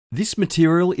This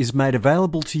material is made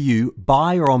available to you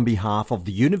by or on behalf of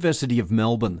the University of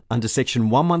Melbourne under Section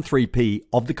 113P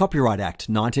of the Copyright Act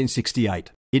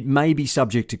 1968. It may be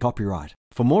subject to copyright.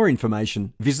 For more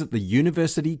information, visit the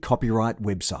University Copyright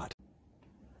website.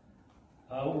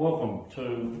 Welcome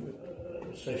to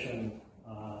session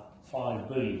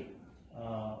 5B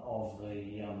of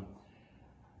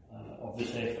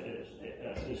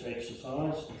this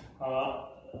exercise. I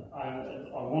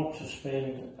want to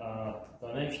spend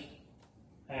the next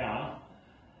hour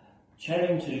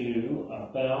chatting to you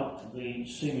about the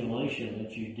simulation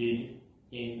that you did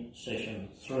in session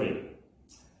 3.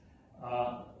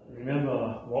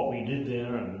 Remember what we did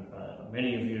there, and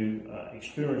many of you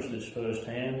experienced this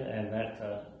firsthand, and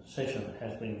that session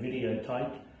has been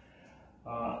videotaped.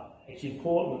 It's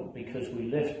important because we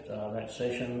left that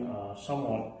session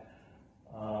somewhat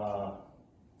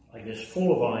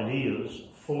full of ideas,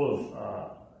 full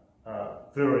of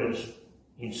various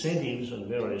incentives and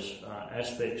various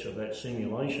aspects of that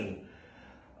simulation,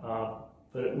 but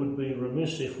it would be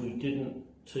remiss if we didn't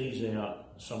tease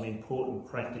out some important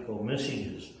practical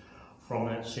messages from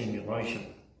that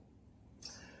simulation.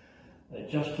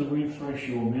 Just to refresh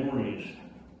your memories,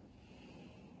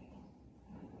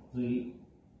 the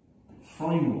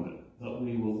framework that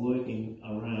we were working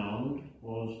around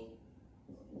was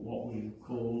what we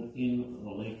called in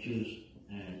the lectures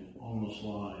and on the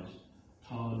slides,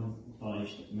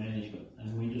 time-based management.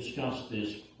 And we discussed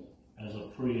this as a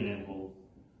preamble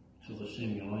to the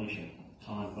simulation,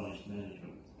 time-based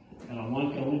management. And I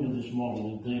won't go into this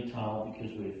model in detail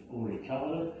because we've already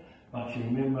covered it, but you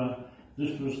remember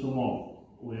this was the model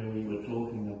where we were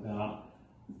talking about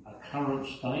a current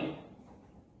state.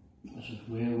 This is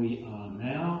where we are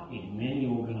now in many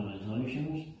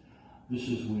organisations. This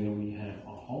is where we have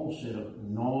a whole set of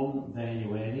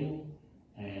non-value-adding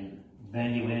and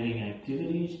value-adding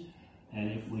activities,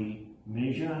 and if we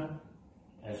measure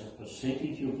as a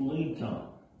percentage of lead time,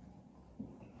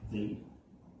 the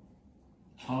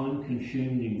time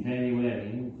consumed in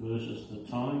value-adding versus the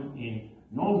time in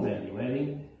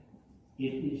non-value-adding, it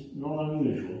is not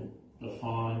unusual to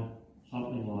find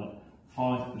something like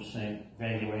 5%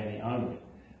 value-adding only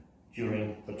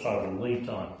during the total lead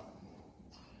time.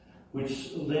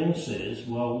 Which then says,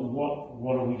 well,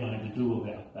 what are we going to do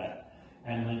about that?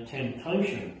 And the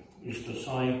temptation is to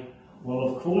say, well,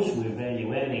 of course we're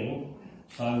value adding,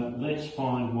 so let's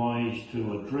find ways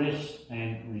to address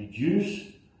and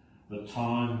reduce the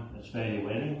time that's value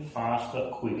adding, faster,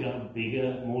 quicker,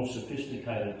 bigger, more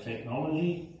sophisticated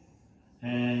technology,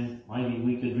 and maybe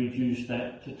we could reduce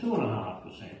that to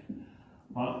 2.5%.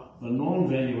 But the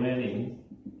non-value adding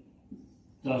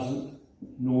doesn't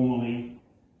normally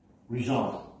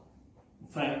result. In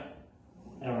fact,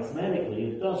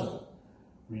 arithmetically it doesn't.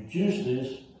 Reduce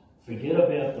this, forget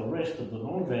about the rest of the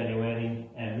non-value adding,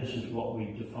 and this is what we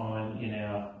define in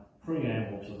our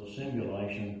preamble to the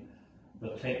simulation, the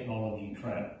technology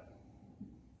trap.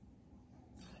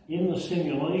 In the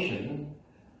simulation,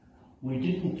 we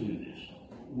didn't do this.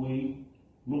 We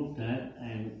looked at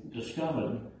and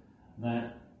discovered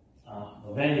that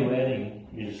the value adding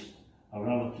is a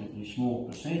relatively small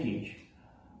percentage.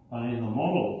 But in the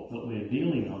model that we're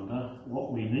dealing under,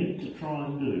 what we need to try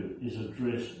and do is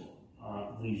address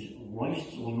these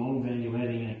wastes or non-value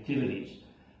adding activities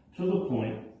to the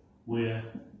point where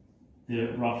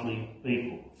they're roughly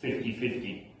equal,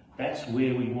 50-50. That's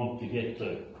where we want to get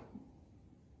to.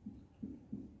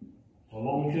 It's a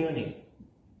long journey,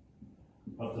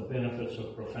 but the benefits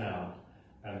are profound.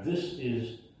 And this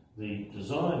is the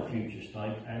desired future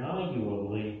state, and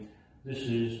arguably this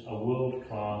is a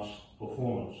world-class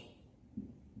performance.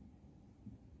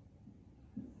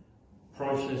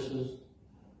 Processes,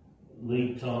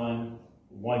 lead time,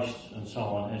 wastes, and so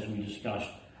on, as we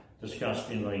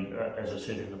discussed in the, as I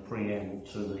said, in the preamble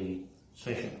to the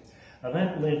session. And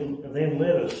that then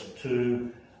led us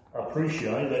to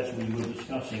appreciate, as we were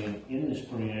discussing in this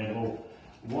preamble,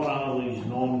 what are these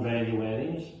non-value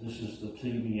addings? This is the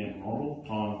TBM model,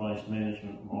 time-based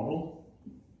management model.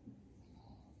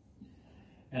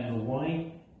 And the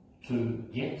way to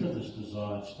get to this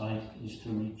desired state is to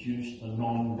reduce the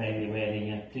non-value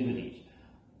adding activities.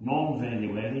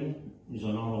 Non-value adding is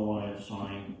another way of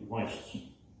saying wastes.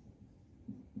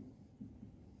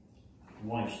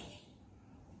 Wastes,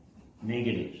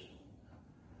 negatives,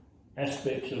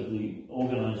 aspects of the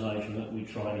organisation that we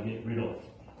try to get rid of.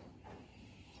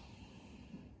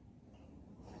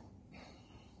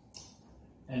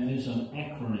 And there's an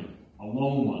acronym, a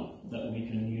long one, that we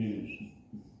can use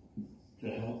to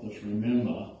help us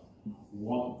remember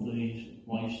what these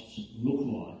wastes look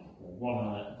like, or what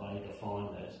are they defined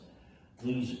as.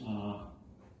 These are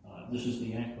this is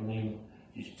the acronym,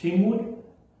 is Timwood.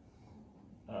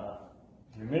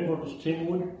 Remember it was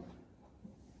Timwood?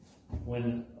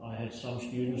 When I had some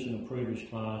students in a previous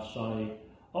class say,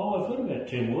 oh, I've heard about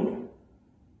Timwood.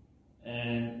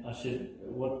 And I said,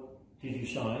 what did you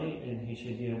say? And he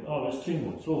said, yeah, oh, it's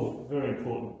Timwood. It's all very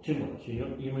important, Timwood. So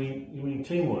you mean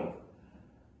teamwork?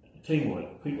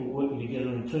 Teamwork, people working together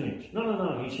in teams.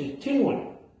 No, he said Timwood.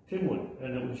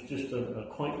 And it was just a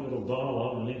quaint little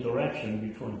dialogue and interaction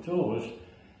between two of us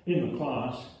in the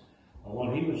class. And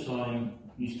what he was saying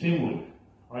is Timwood.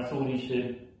 I thought he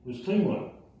said was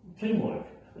teamwork.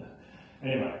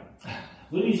 Anyway,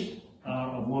 these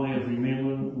are a way of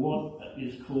remembering what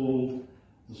is called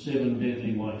the 7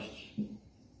 deadly wastes.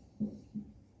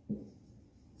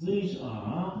 These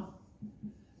are,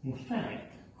 in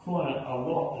fact, quite a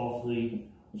lot of the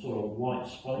sort of white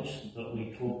space that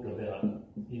we talked about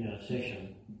in our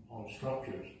session on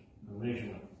structures and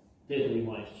measurement. Deadly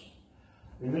wastes.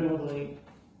 Remember the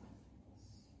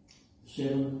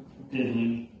 7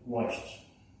 deadly wastes.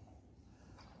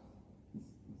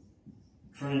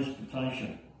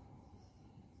 Transportation.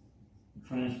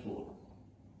 Transport.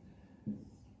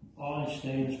 I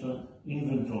stands for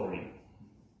inventory.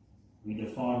 We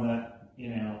define that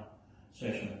in our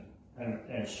session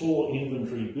and saw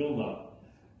inventory build up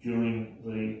during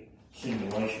the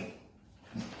simulation.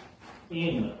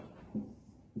 N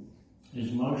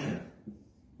is motion.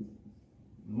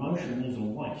 Motion is a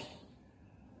waste.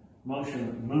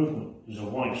 Motion, movement is a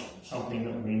waste, something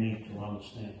that we need to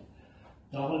understand.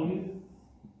 W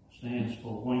stands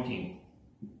for waiting.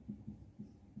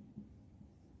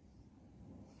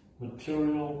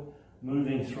 Material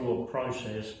moving through a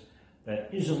process that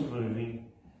isn't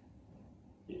moving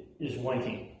is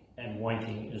waiting, and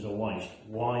waiting is a waste.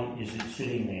 Why is it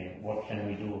sitting there? What can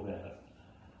we do about it?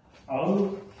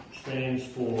 O stands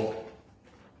for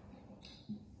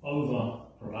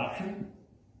overproduction.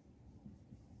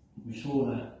 We saw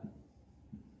that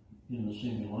in the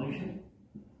simulation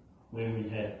where we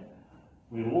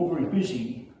were all very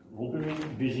busy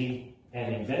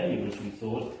adding value as we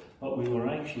thought, but we were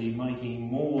actually making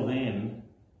more than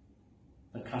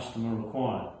the customer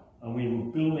required. And we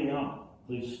were building up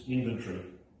this inventory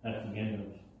at the end of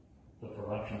the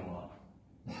production line.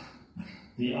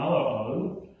 The other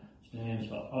O stands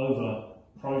for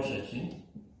over-processing,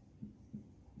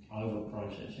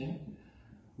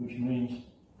 which means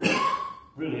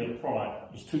really a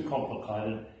product is too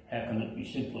complicated, how can it be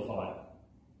simplified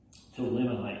to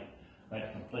eliminate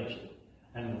that complexity?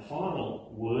 And the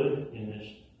final word in this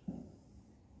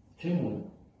Timwood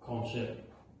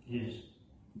concept is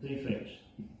defects.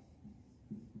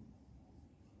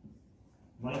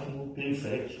 Making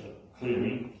defects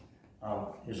clearly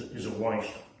is a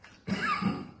waste.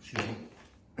 Excuse me.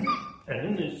 And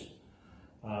in this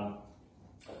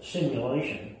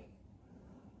simulation,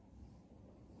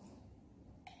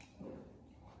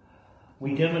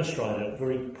 we demonstrated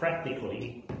very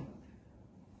practically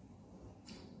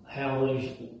how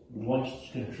these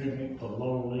wastes contribute to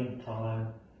long lead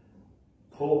time,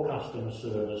 poor customer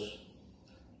service,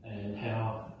 and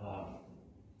how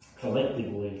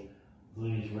collectively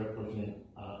these represent,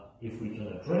 if we can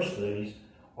address these,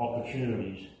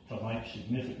 opportunities to make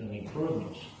significant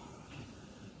improvements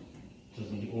to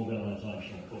the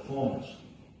organisational performance.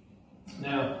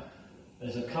 Now,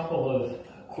 there's a couple of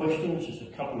questions, there's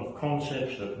a couple of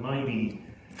concepts that maybe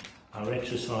are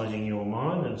exercising your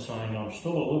mind and saying, I'm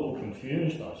still a little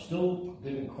confused, I still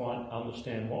didn't quite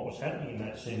understand what was happening in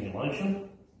that simulation.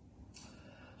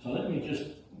 So let me just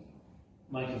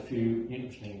make a few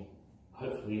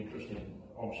hopefully interesting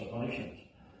observations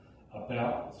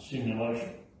about the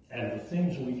simulation and the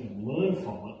things we can learn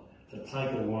from it to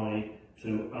take away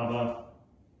to other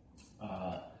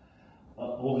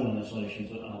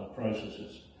organisations and other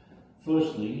processes.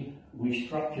 Firstly, we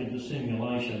structured the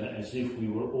simulation as if we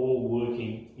were all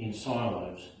working in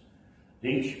silos.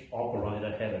 Each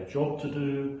operator had a job to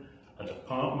do, a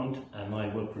department, and they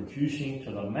were producing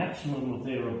to the maximum of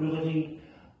their ability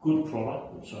good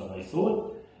product, or so they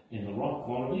thought, in the right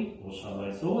quantity, or so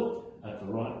they thought, at the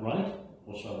right rate,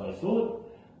 or so they thought,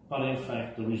 but in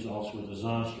fact the results were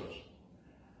disastrous.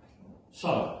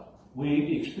 So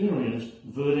we experienced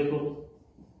a vertical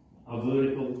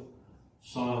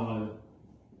silo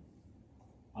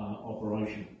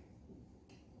operation.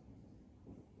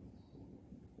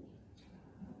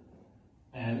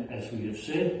 And as we have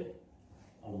said,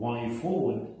 a way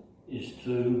forward is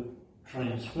to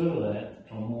transfer that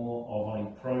to more of a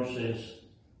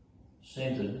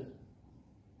process-centred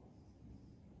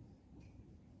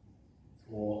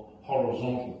or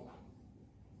horizontal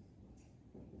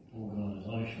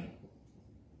organisation.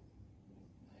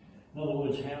 In other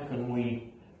words, how can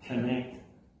we connect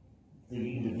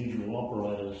the individual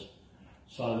operators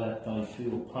so that they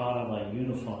feel part of a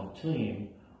unified team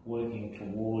working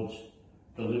towards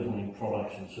delivering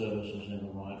products and services in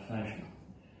the right fashion.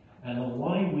 And the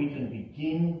way we can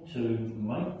begin to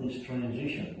make this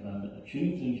transition and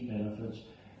achieve these benefits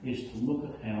is to look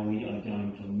at how we are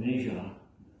going to measure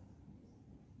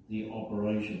the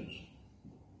operations.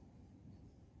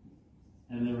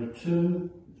 And there are two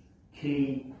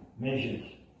key measures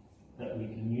that we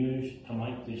can use to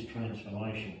make this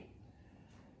transformation.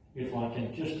 If I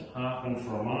can just harken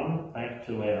for a moment back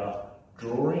to our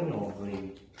drawing of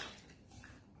the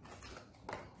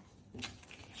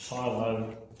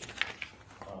silo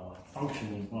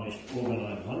functionally based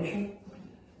organisation,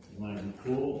 it may be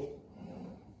called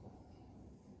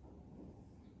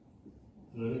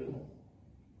vertical,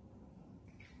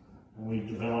 and we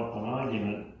developed an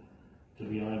argument to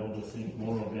be able to think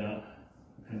more about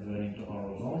converting to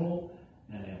horizontal,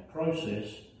 and our process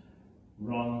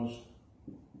runs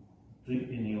deep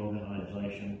in the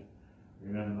organisation.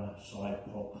 Remember, site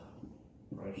POP,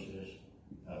 process,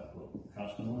 output,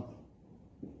 customer.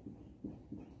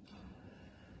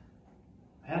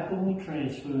 How can we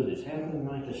transfer this? How can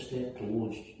we make a step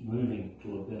towards moving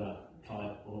to a better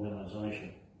type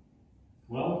organisation?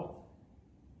 Well,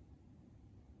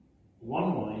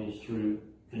 one way is through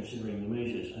considering the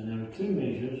measures, and there are two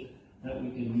measures that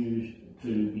we can use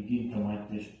to begin to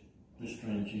make this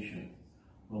transition.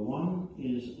 The one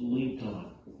is lead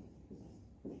time,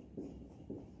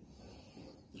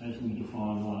 as we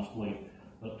defined last week.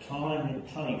 The time it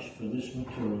takes for this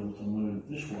material to move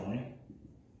this way,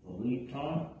 the lead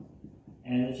time,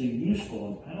 and it's a useful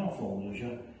and powerful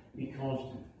measure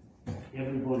because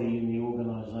everybody in the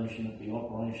organisation at the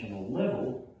operational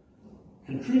level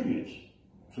contributes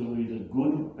to either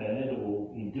good, bad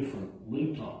or indifferent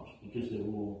lead times because they're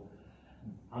all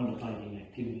undertaking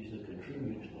activities that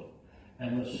contribute to it.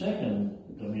 And the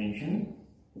second dimension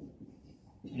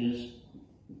is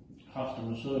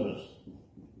customer service.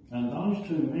 And those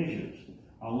two measures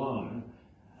alone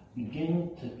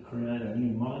begin to create a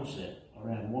new mindset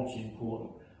around what's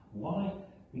important. Why?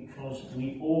 Because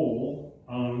we all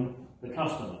own the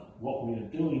customer. What we are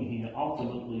doing here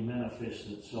ultimately manifests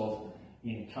itself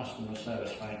in customer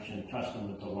satisfaction,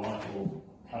 customer delight, or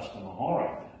customer horror,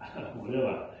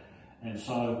 whatever. And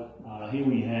so here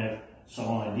we have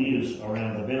some ideas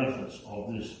around the benefits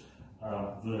of this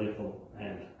vertical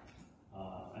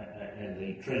and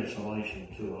the transformation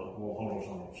to a more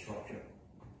horizontal structure.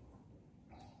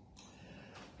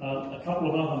 A couple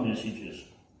of other messages.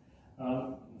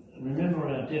 Remember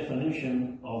our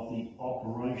definition of the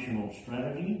operational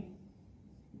strategy,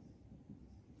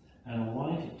 and a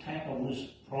way to tackle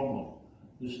this problem,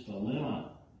 this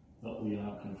dilemma that we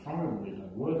are confronted with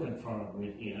and were confronted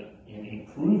with in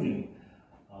improving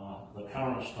the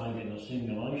current state in the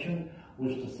simulation,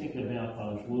 was to think about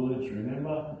those words.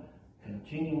 Remember,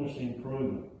 continuous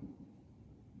improvement.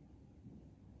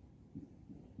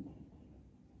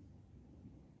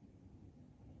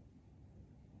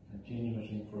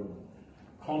 Continuous improvement.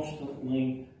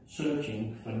 Constantly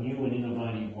searching for new and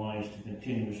innovative ways to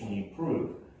continuously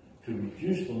improve, to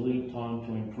reduce the lead time,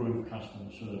 to improve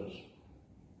customer service.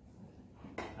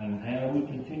 And how do we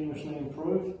continuously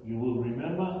improve? You will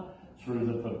remember through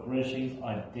the progressive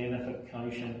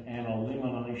identification and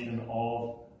elimination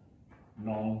of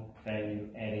non-value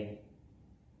adding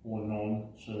or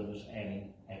non-service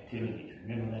adding activities.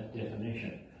 Remember that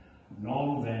definition.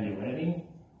 Non-value adding,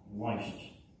 wastes.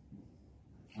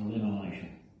 Elimination.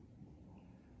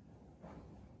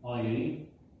 I.e.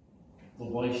 the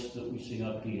waste that we see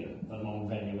up here, the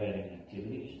non-value adding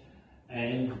activities.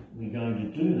 And we're going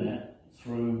to do that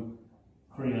through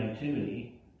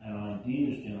creativity and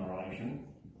ideas generation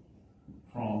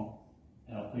from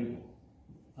our people.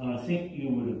 And I think you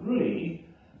would agree,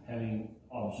 having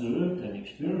observed and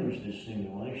experienced this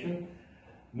simulation,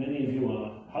 many of you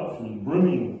are hopefully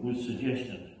brimming with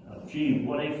suggestions. Gee,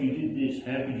 what if you did this?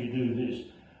 How could you do this?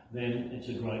 Then it's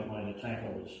a great way to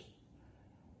tackle this.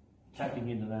 Tapping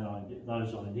into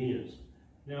those ideas.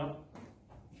 Now,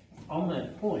 on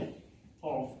that point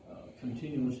of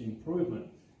continuous improvement,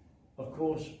 of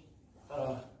course,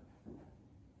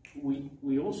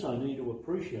 we also need to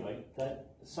appreciate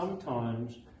that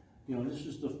sometimes, you know, this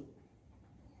is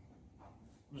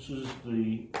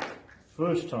the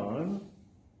first time.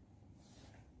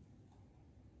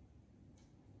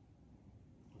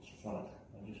 It's fine.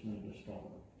 I just need to stop.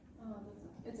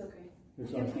 It's okay.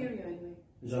 It's I can okay. hear you anyway.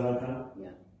 Is that okay?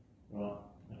 Yeah. Right.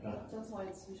 Okay. That's why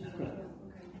it's usually like, yeah,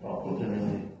 okay. I'll put that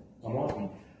in. I might be.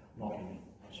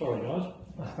 Sorry, guys.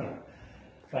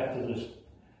 Back to this.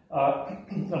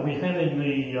 And we have in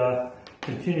the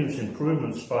continuous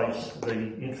improvement space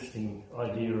the interesting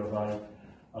idea of a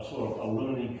sort of a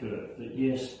learning curve. That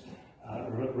yes,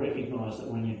 recognise that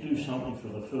when you do something for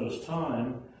the first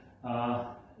time,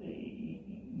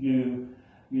 you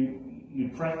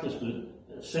practice it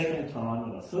a second time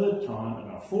and a third time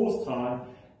and a fourth time,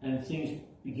 and things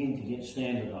begin to get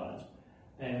standardised.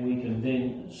 And we can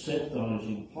then set those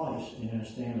in place in our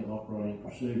standard operating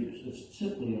procedures. It's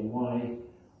simply a way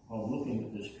of looking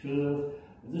at this curve.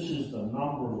 This is the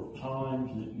number of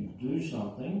times that you do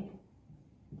something.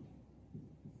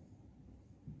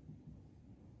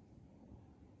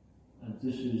 And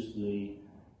this is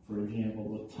for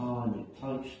example, the time it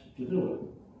takes to do it.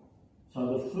 So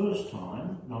the first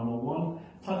time, number one,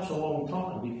 takes a long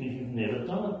time because you've never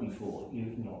done it before.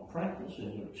 You've not practiced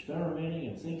and you're experimenting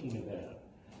and thinking about it.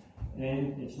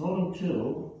 And it's not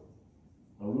until,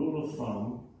 a rule of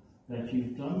thumb, that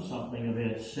you've done something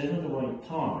about 7 to 8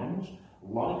 times,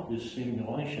 like this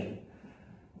simulation,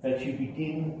 that you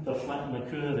begin to flatten the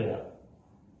curve out.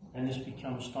 And this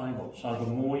becomes stable. So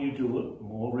the more you do it, the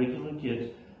more regular it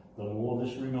gets, the more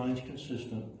this remains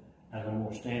consistent and the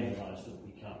more standardised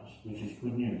it becomes, which is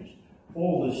good news.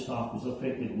 All this stuff is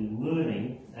effectively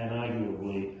learning, and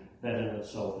arguably that in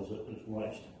itself is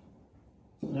waste.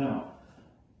 Now,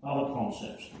 other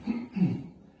concepts.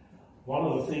 One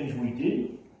of the things we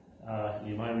did,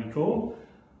 you may recall,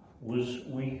 was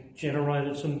we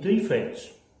generated some defects.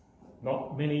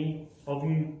 Not many of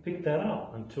you picked that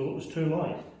up until it was too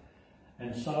late.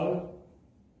 And so,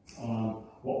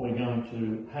 what we're going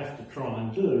to have to try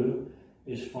and do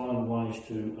is find ways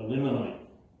to eliminate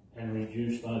and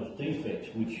reduce those defects,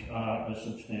 which are a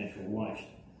substantial waste.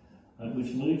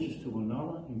 Which leads us to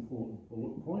another important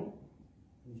bullet point.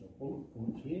 There's a bullet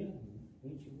point here,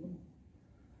 each of them.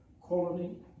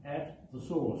 Quality at the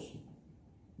source.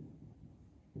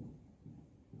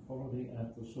 Quality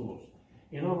at the source.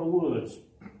 In other words,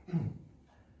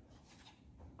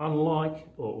 unlike,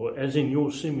 or as in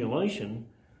your simulation,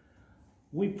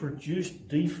 we produced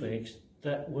defects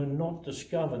that were not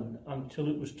discovered until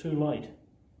it was too late.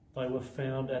 They were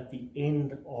found at the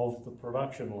end of the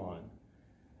production line.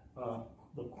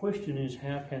 The question is,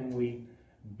 how can we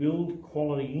build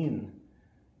quality in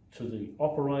to the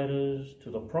operators, to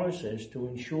the process, to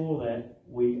ensure that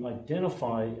we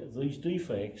identify these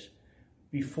defects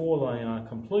before they are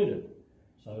completed.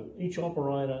 So each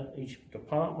operator, each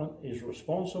department is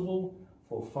responsible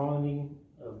for finding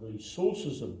the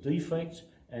sources of defects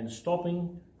and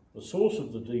stopping the source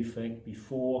of the defect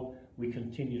before we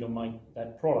continue to make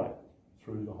that product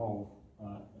through the whole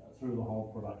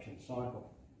production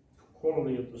cycle.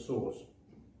 Quality at the source.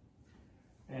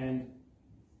 And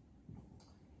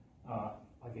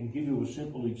I can give you a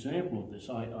simple example of this.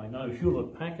 I know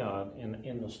Hewlett-Packard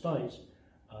in the States,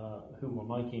 who were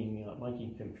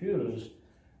making computers,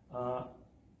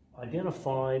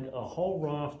 identified a whole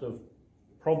raft of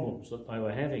problems that they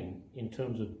were having in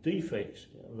terms of defects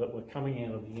that were coming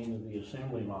out of the end of the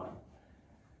assembly line.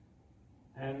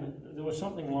 And there was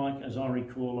something like, as I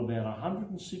recall, about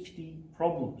 160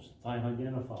 problems they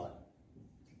identified.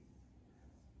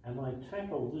 And they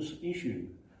tackled this issue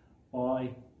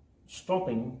by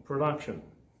stopping production.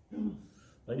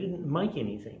 They didn't make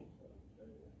anything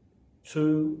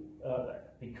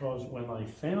because when they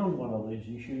found one of these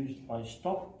issues, they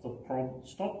stopped the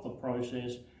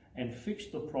process and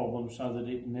fixed the problem so that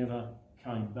it never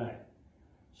came back.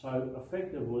 So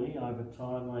effectively, over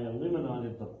time, they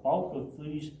eliminated the bulk of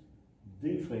these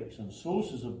defects and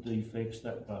sources of defects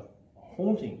that were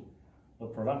haunting the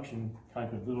production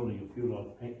capability of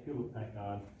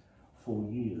Hewlett-Packard for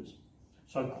years.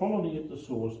 So quality at the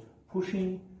source,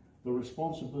 pushing the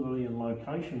responsibility and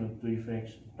location of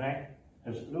defects back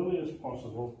as early as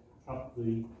possible up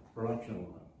the production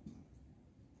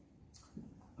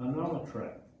line.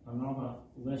 Another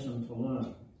lesson to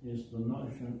learn is the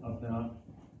notion about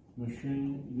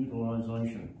machine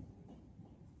utilisation.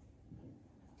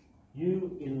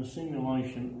 You in the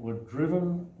simulation were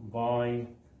driven by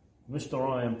Mr.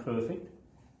 I Am Perfect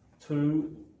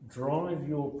to drive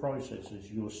your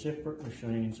processes, your separate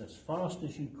machines, as fast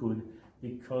as you could,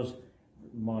 because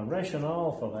my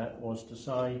rationale for that was to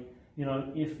say, you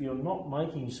know, if you're not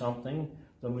making something,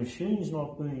 the machine's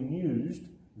not being used,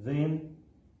 then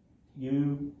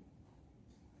you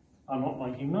are not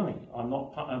making money. I'm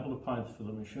not able to pay for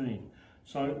the machine.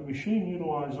 So machine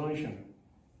utilisation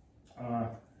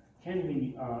can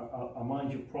be a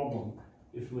major problem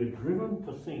if we're driven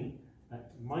to think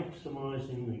that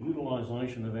maximising the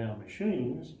utilisation of our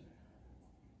machines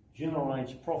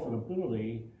generates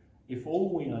profitability if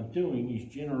all we are doing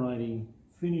is generating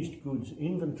finished goods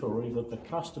inventory that the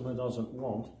customer doesn't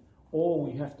want, or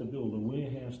we have to build a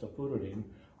warehouse to put it in,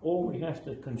 or we have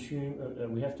to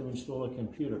we have to install a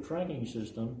computer tracking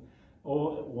system,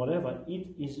 or whatever, it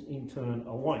is in turn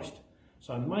a waste.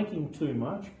 So making too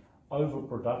much,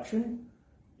 overproduction,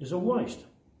 is a waste.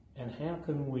 And how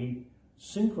can we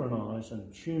synchronise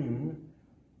and tune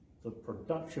the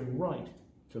production rate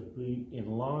to be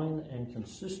in line and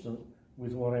consistent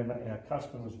with whatever our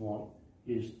customers want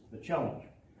is the challenge.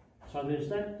 So there's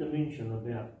that dimension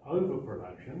about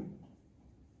overproduction.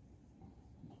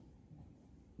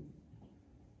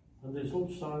 And there's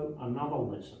also another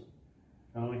lesson,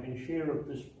 and I can share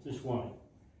it this way.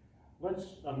 Let's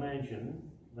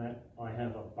imagine that I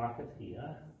have a bucket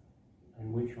here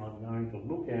in which I'm going to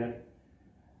look at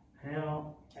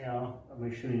how our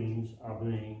machines are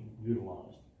being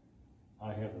utilised.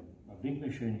 I have a big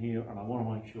machine here and I want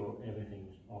to make sure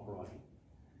everything's operating.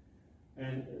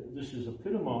 And this is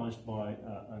epitomised by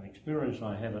an experience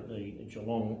I had at the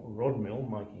Geelong rod mill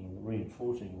making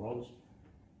reinforcing rods.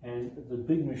 And the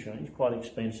big machines, quite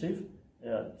expensive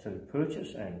to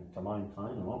purchase and to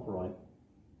maintain and operate.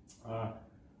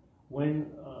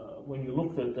 When you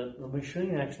looked at that, the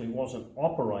machine actually wasn't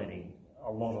operating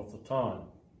a lot of the time.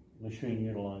 Machine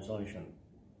utilisation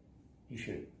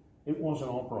issue. It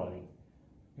wasn't operating.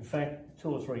 In fact, 2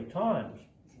 or 3 times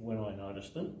when I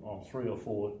noticed it, on 3 or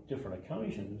 4 different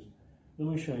occasions, the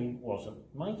machine wasn't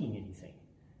making anything.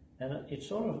 And it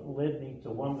sort of led me to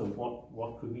wonder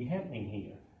what could be happening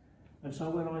here. And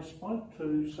so when I spoke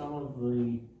to some of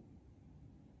the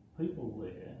people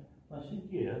there, I said,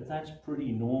 yeah, that's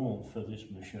pretty normal for this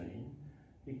machine,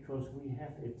 because we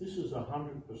have, if this is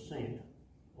 100%,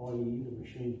 i.e. the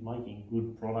machine's making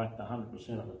good product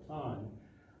 100% of the time,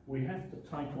 we have to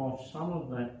take off some of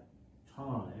that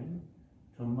time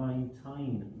to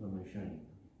maintain the machine.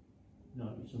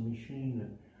 No, it's a machine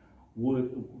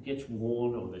that gets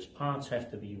worn, or there's parts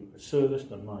have to be serviced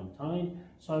and maintained,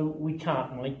 so we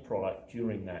can't make product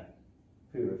during that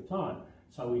period of time.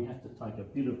 So we have to take a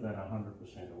bit of that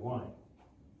 100% away.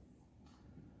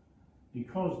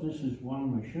 Because this is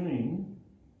one machine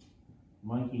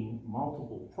making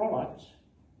multiple products,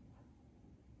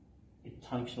 it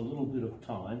takes a little bit of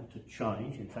time to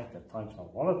change. In fact, it takes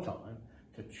a lot of time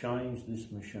to change this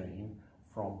machine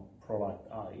from product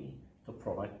A to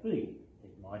product B.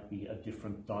 It might be a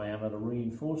different diameter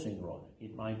reinforcing rod.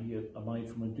 It may be made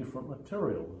from a different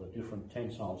material with a different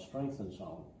tensile strength and so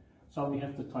on. So we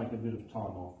have to take a bit of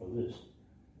time off for this.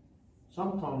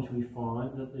 Sometimes we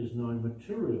find that there's no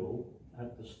material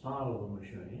at the start of the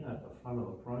machine, at the front of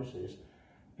the process,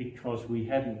 because we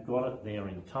hadn't got it there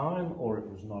in time, or it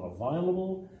was not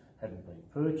available, hadn't been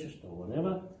purchased or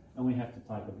whatever, and we have to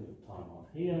take a bit of time off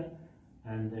here.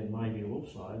 And then maybe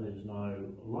also there's no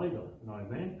labour, no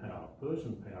manpower,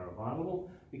 person power available,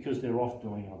 because they're off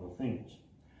doing other things.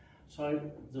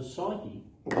 So the psyche,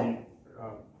 the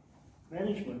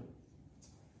management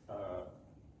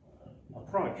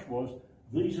approach was,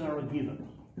 these are a given,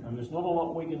 and there's not a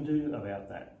lot we can do about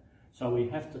that. So we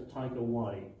have to take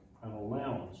away an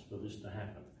allowance for this to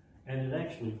happen. And it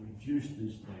actually reduced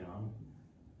this down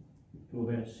to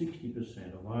about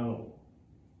 60% available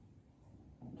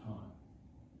time.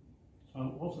 So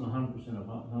it wasn't 100%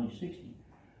 available, only 60.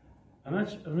 And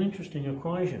that's an interesting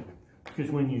equation,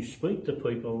 because when you speak to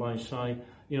people, they say,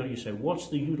 you say, what's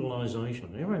the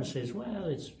utilisation? Everyone says, well,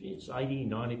 it's 80,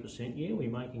 90%. Yeah, we're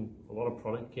making a lot of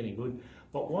product, getting good.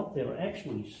 But what they're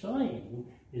actually saying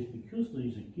is, because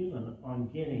these are given, I'm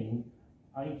getting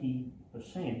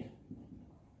 80%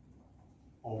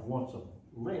 of what's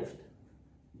left,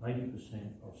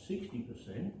 80% of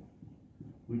 60%,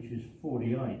 which is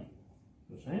 48%.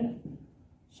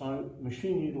 So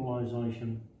machine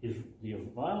utilisation is, the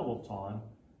available time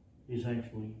is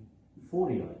actually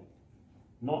 48,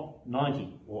 not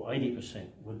 90 or 80%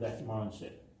 with that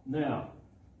mindset. Now,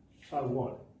 so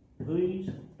what? These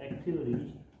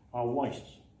activities are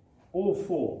wastes, all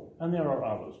 4, and there are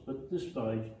others, but at this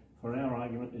stage, for our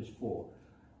argument, is 4.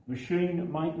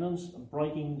 Machine maintenance,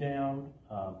 breaking down,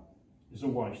 is a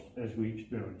waste, as we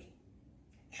experienced.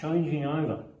 Changing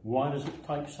over, why does it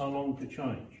take so long to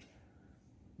change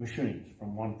machines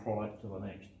from one product to the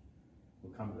next?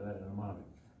 We'll come to that in a moment.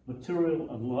 Material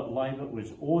and labour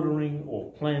was ordering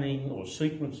or planning or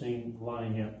sequencing,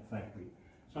 laying out the factory.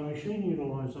 So machine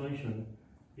utilisation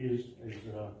is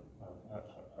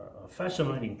a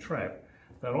fascinating trap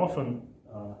that often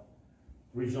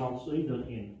results either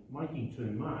in making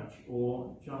too much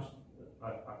or just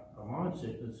a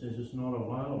mindset that says it's not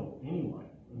available anyway,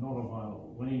 not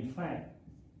available, when in fact,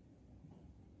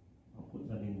 I'll put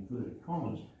that in inverted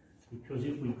commas, because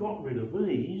if we got rid of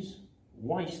these,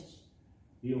 wastes,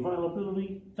 the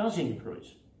availability does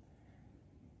increase.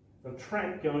 The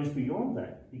track goes beyond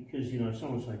that because, you know,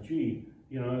 someone say, gee,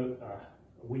 you know,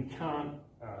 we can't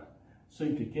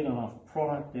seem to get enough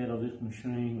product out of this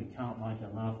machine, we can't make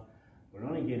enough, we're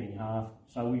only getting half,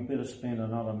 so we better spend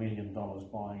another $1 million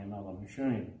buying another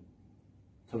machine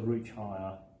to reach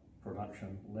higher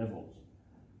production levels.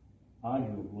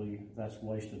 Arguably, that's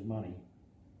wasted money,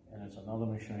 and it's another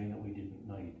machine that we didn't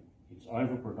need. It's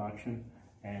overproduction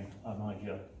and a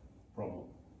major problem.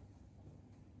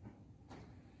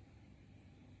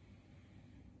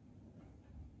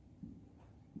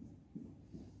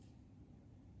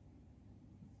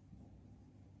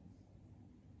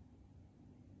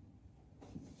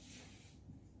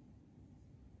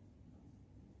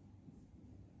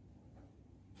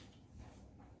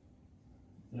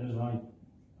 There's an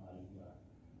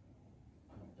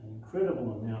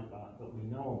incredible amount that we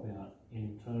know about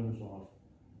in terms of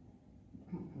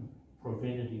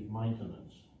preventative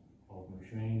maintenance of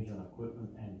machines and equipment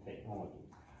and technology.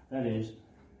 That is,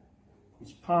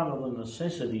 it's part of the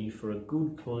necessity for a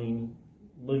good, clean,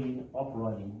 lean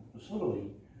operating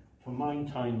facility to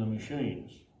maintain the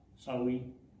machines. So we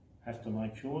have to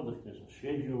make sure that there's a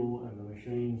schedule and the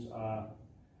machines are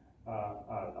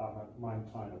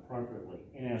maintained appropriately.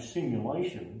 In our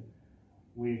simulation,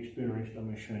 we experienced a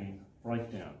machine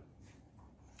breakdown.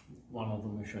 One of the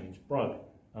machines broke,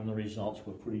 and the results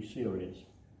were pretty serious.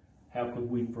 How could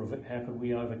we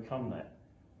overcome that?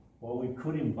 Well, we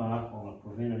could embark on a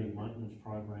preventative maintenance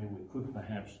program. We could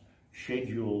perhaps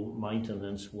schedule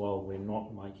maintenance while we're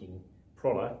not making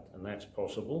product, and that's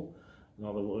possible. In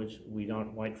other words, we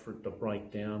don't wait for it to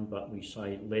break down, but we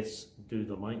say, let's do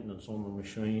the maintenance on the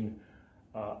machine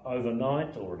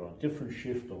overnight or at a different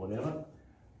shift or whatever.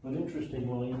 But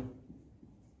interestingly,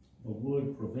 the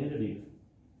word preventative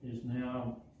is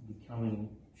now becoming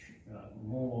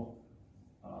more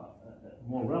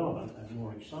relevant and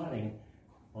more exciting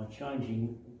by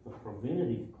changing the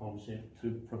preventative concept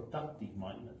to productive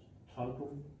maintenance,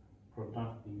 total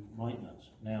productive maintenance.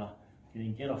 Now, can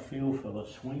you get a feel for the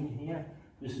swing here?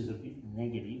 This is a bit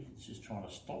negative. It's just trying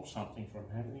to stop something from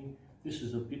happening. This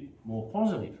is a bit more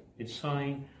positive. It's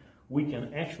saying we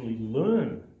can actually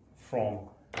learn from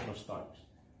mistakes.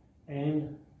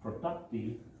 And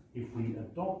productive, if we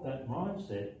adopt that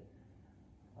mindset,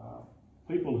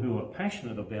 people who are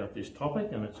passionate about this topic,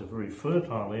 and it's a very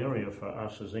fertile area for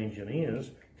us as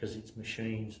engineers, because it's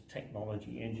machines,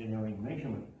 technology, engineering,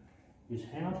 measurement, is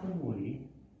how can we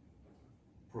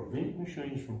prevent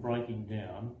machines from breaking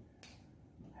down?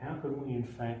 How can we in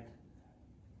fact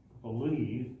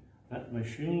believe that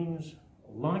machines,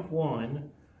 like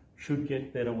wine, should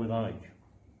get better with age?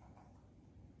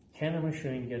 Can a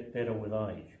machine get better with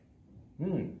age?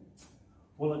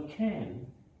 Well, it can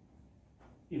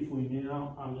if we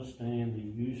now understand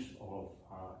the use of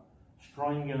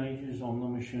strain gauges on the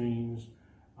machines.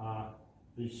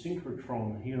 The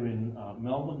synchrotron here in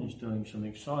Melbourne is doing some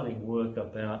exciting work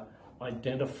about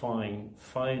identifying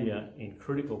failure in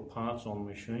critical parts on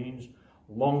machines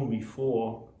long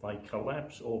before they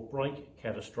collapse or break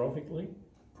catastrophically.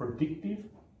 Predictive,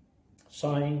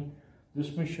 saying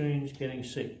this machine's getting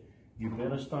sick, you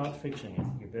better start fixing it,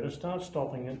 you better start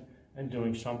stopping it and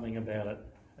doing something about it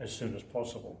as soon as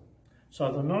possible.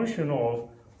 So the notion of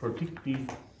predictive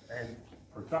and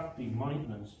productive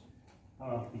maintenance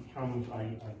becomes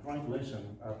a great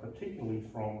lesson, particularly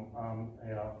from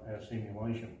our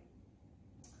simulation.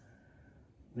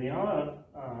 The other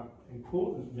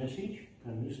important message,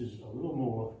 and this is a little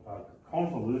more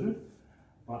convoluted,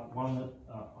 but one that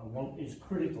I want is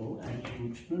critical, and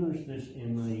you experience this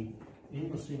in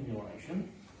the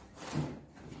simulation.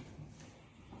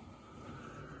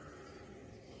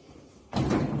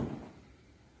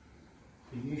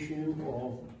 The issue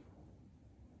of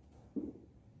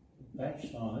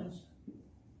batch size,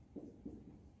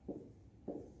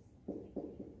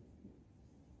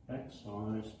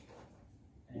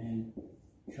 and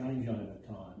changeover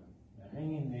time. Now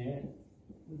hang in there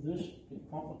with this, it's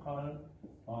complicated,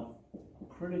 but a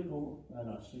critical and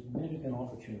a significant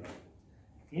opportunity.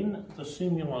 In the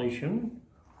simulation,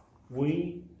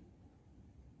 we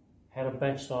had a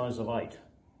batch size of 8.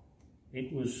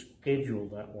 It was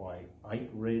scheduled that way, 8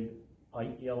 red,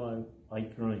 8 yellow,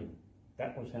 8 green.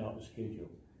 That was how it was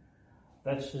scheduled.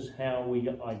 This is how we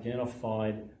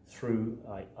identified through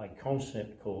a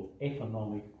concept called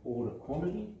economic order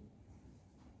quantity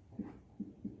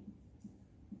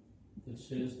that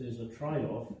says there's a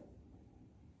trade-off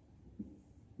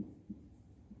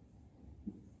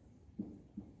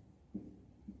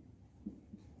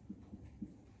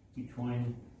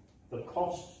between the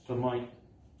costs to make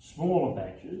smaller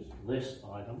batches, less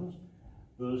items,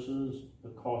 versus the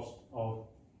cost of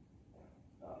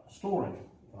storing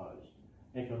those,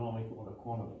 economic order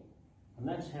quantity. And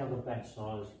that's how the batch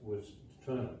size was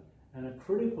determined. And a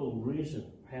critical reason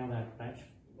how that batch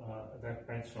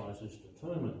size is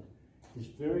determined is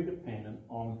very dependent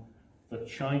on the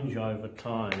changeover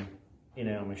time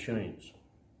in our machines.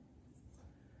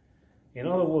 In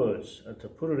other words, to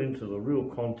put it into the real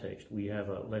context, we have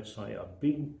let's say a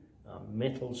big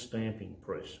metal stamping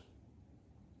press.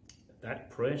 That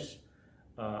press,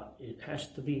 it has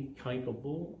to be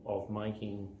capable of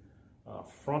making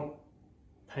front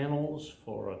panels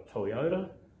for a Toyota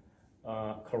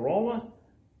Corolla,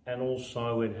 and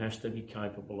also it has to be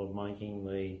capable of making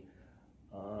the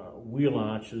wheel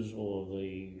arches or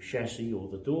the chassis or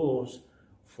the doors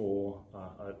for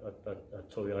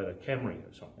a Toyota Camry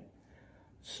or something.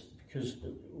 Because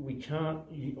we can't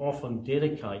often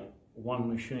dedicate one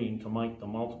machine to make the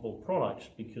multiple products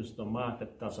because the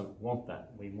market doesn't want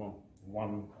that. We want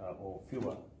one or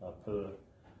fewer per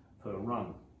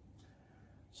run.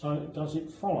 So does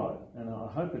it follow, and I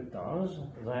hope it does,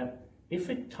 that if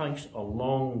it takes a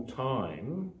long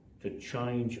time to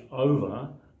change over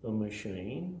the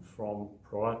machine from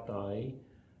product A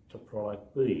to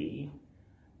product B,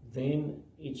 then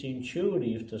it's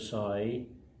intuitive to say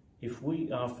if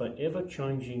we are forever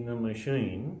changing the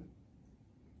machine,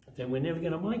 then we're never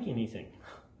going to make anything.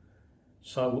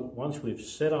 So once we've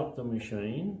set up the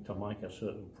machine to make a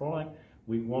certain product,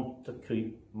 we want to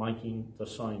keep making the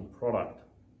same product.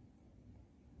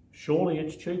 Surely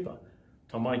it's cheaper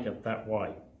to make it that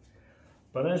way.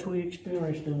 But as we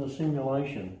experienced in the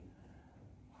simulation,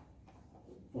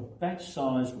 the batch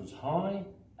size was high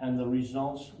and the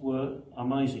results were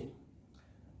amazing.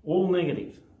 All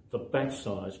negative. The batch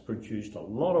size produced a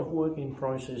lot of work in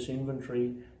process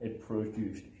inventory, it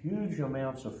produced huge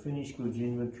amounts of finished goods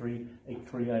inventory, it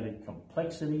created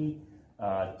complexity,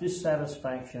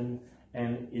 dissatisfaction,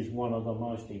 and is one of the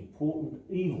most important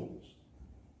evils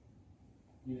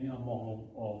in our model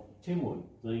of timwood,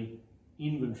 the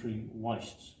inventory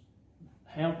wastes.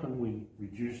 How can we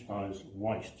reduce those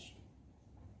wastes?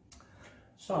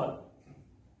 So,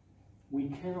 we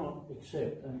cannot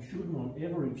accept and should not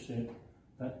ever accept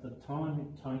that the time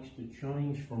it takes to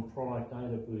change from product A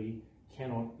to B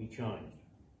cannot be changed.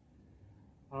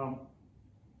 And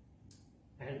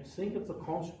think of the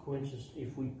consequences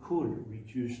if we could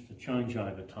reduce the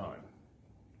changeover time.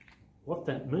 What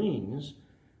that means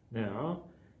now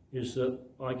is that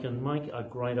I can make a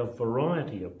greater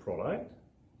variety of product,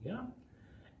 yeah,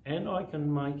 and I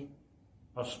can make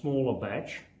a smaller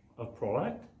batch of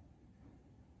product.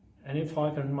 And if I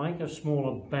can make a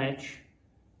smaller batch,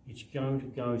 it's going to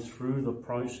go through the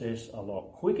process a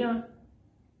lot quicker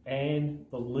and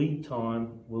the lead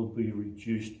time will be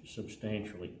reduced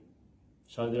substantially.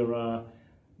 So there are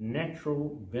natural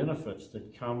benefits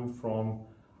that come from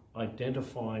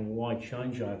identifying why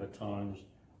changeover times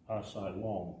are so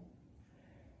long.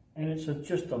 And it's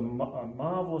just a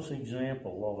marvellous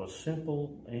example of a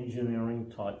simple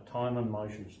engineering type time and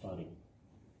motion study.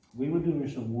 We were doing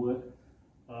some work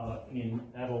in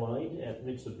Adelaide at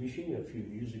Mitsubishi a few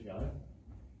years ago,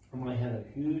 and they had a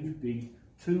huge big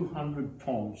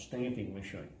 200-ton stamping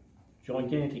machine,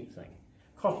 gigantic thing,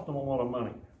 cost them a lot of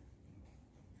money.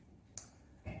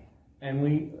 And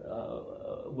we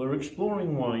were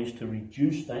exploring ways to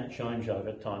reduce that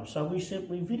changeover time, so we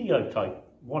simply videotaped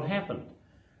what happened,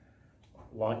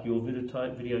 like you're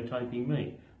videotaping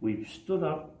me. We stood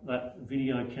up that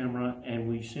video camera and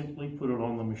we simply put it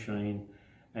on the machine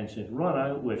and said,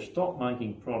 righto, we've stopped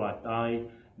making product A,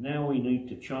 now we need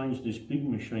to change this big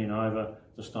machine over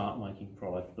to start making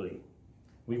product B.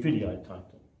 We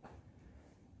videotaped it.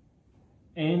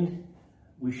 And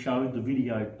we showed the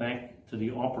video back to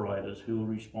the operators who were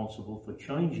responsible for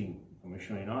changing the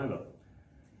machine over.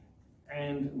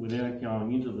 And without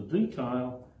going into the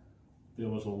detail, there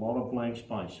was a lot of blank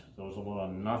space. There was a lot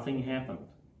of nothing happened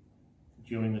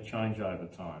during the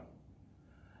changeover time.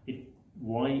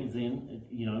 Why then,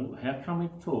 you know, how come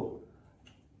it took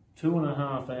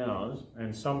 2.5 hours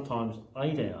and sometimes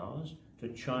 8 hours to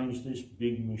change this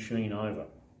big machine over?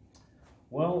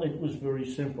 Well, it was very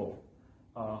simple.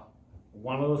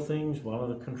 One of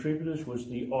the contributors was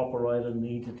the operator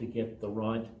needed to get the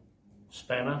right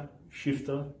spanner,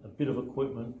 shifter, a bit of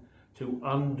equipment to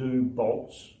undo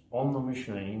bolts on the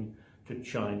machine to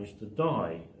change the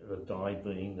die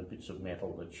being the bits of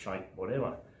metal that shape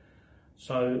whatever.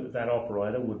 So that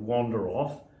operator would wander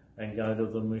off and go to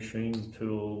the machine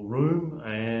tool room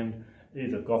and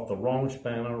either got the wrong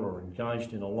spanner or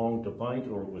engaged in a long debate,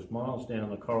 or it was miles down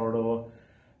the corridor,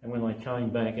 And when they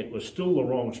came back, it was still the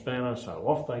wrong spanner, so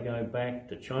off they go back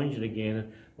to change it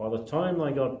again. By the time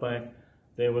they got back,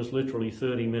 there was literally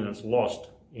 30 minutes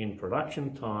lost in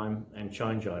production time and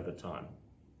changeover time.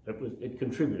 It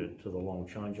contributed to the long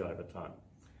changeover time.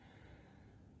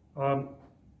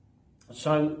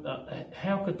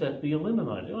 How could that be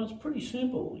eliminated? Well, it's pretty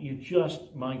simple. You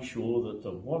just make sure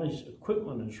that what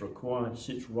equipment is required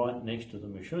sits right next to the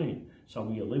machine. So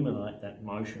we eliminate that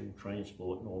motion,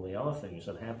 transport, and all the other things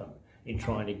that happen in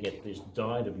trying to get this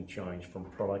die to be changed from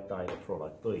product A to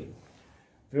product B.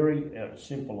 Very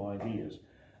simple ideas.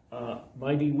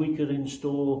 Maybe we could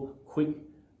install quick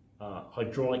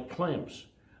hydraulic clamps.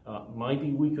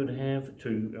 Maybe we could have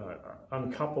to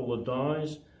uncouple the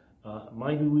dies.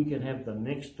 Maybe we could have the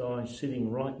next die sitting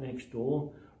right next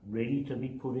door, ready to be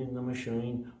put in the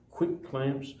machine. Quick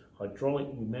clamps,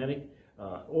 hydraulic, pneumatic,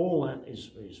 all that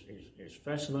is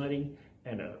fascinating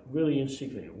and really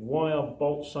insignificant. Why are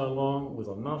bolts so long with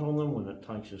a nut on them when it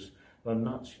takes us, the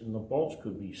nuts and the bolts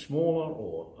could be smaller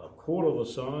or a quarter the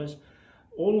size.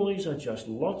 All of these are just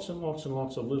lots and lots and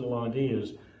lots of little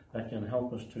ideas that can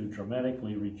help us to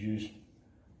dramatically reduce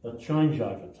the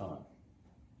changeover time.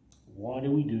 Why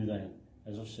do we do that?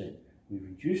 As I said, we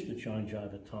reduce the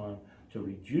changeover time to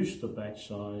reduce the batch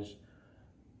size,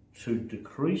 to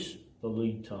decrease the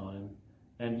lead time,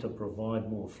 and to provide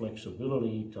more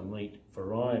flexibility to meet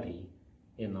variety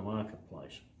in the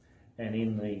marketplace. And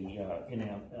in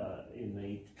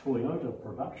the Toyota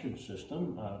production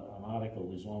system, an article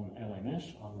is on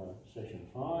LMS on the session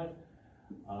 5.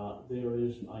 There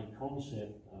is a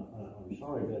concept. I'm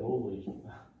sorry about all these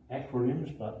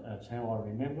acronyms, but that's how I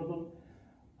remember them.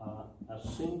 A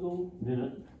single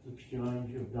minute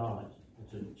exchange of dies.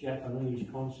 It's a Japanese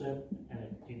concept, and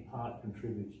it in part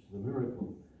contributes to the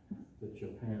miracle that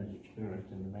Japan has experienced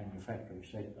in the manufacturing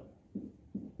sector. A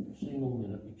single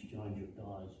minute exchange of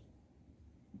dies.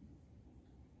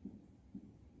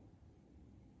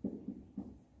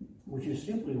 Which is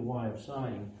simply a way of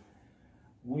saying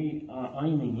we are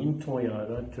aiming in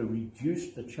Toyota to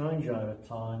reduce the changeover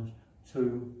times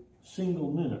to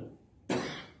single minute.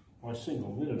 By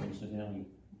single minute, incidentally,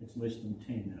 it's less than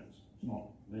 10 minutes. It's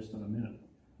not less than a minute,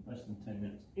 less than 10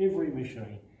 minutes. Every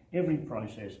machine, every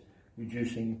process,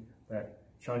 reducing that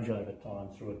changeover time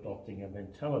through adopting a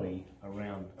mentality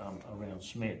around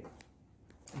SMED.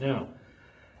 Now,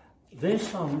 there's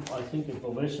some, I think, of the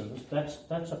lessons.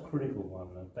 That's a critical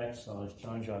one, that batch size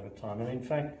changeover time. And in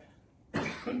fact,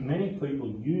 many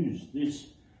people use this.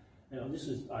 Now, this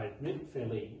is, I admit,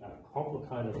 fairly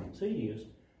complicated and tedious.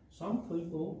 Some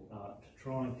people, to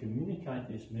try and communicate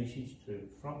this message to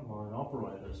frontline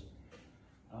operators,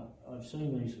 I've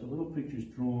seen these little pictures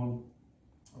drawn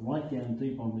right down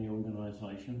deep on the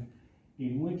organisation,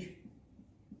 in which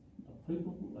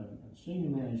people and senior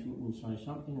management will say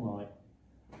something like,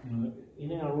 you know,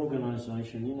 in our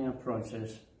organisation, in our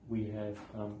process, we have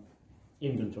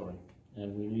inventory,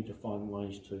 and we need to find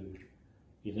ways to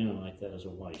eliminate that as a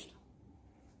waste.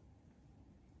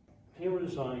 Here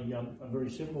is a very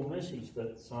simple message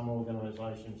that some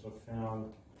organisations have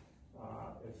found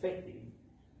effective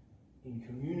in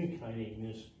communicating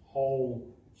this whole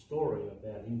story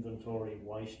about inventory,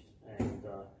 waste, and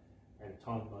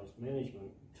time-based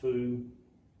management to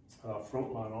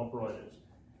frontline operators.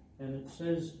 And it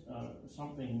says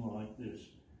something like this,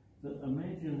 that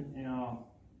imagine our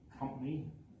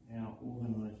company, our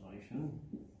organisation,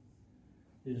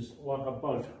 is like a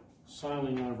boat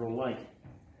sailing over a lake,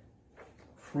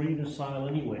 free to sail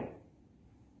anywhere.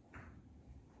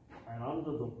 And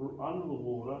under the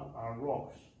water are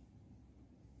rocks.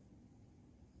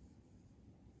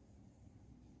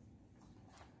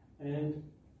 And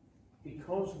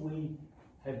because we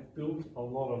have built a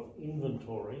lot of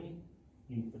inventory,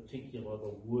 in particular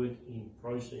the work in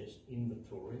process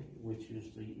inventory, which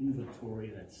is the inventory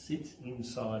that sits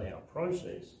inside our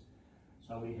process,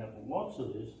 so we have lots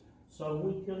of this, so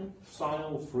we can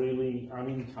sail freely,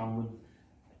 unencumbered,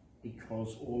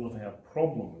 because all of our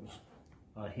problems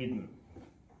are hidden.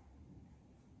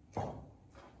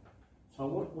 So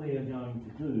what we are going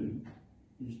to do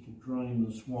is to drain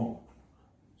the swamp.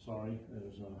 Sorry,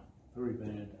 there's a very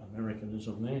bad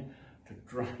Americanism there. To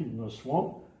drain the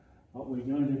swamp, but we're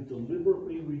going to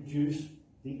deliberately reduce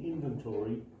the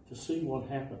inventory to see what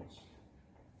happens.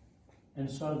 And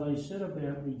so they set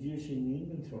about reducing the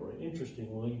inventory.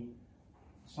 Interestingly,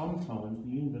 sometimes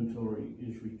the inventory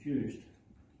is reduced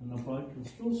and the boat can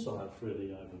still sail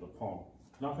freely over the pond.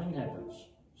 Nothing happens.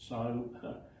 So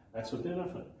that's a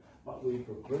benefit. But we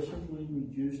progressively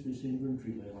reduce this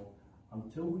inventory level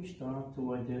until we start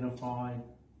to identify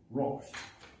rocks,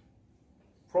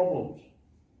 problems.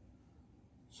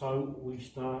 So we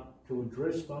start to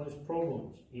address those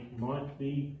problems. It might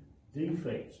be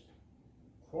defects,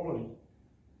 quality,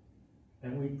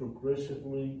 and we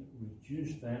progressively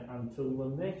reduce that until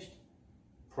the next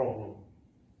problem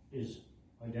is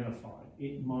identified.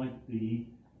 It might be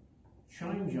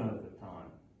change over time,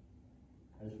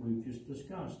 as we've just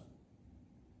discussed.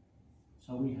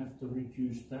 So we have to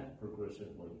reduce that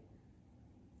progressively.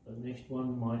 The next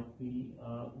one might be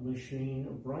machine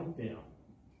breakdown.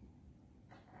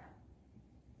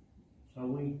 So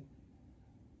we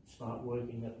start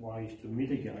working at ways to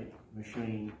mitigate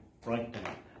machine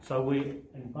breakdown. So we're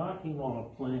embarking on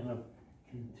a plan of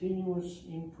continuous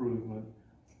improvement,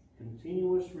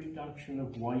 continuous reduction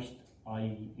of waste,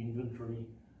 i.e. inventory,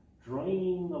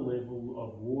 draining the level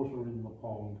of water in the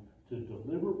pond to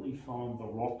deliberately find the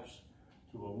rocks,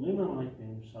 to eliminate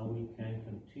them so we can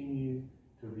continue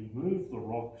to remove the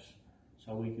rocks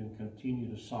so we can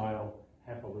continue to sail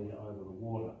happily over the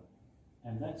water.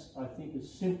 And that's, I think, a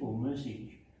simple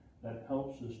message that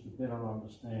helps us to better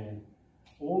understand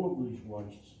all of these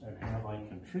wastes and how they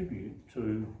contribute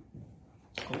to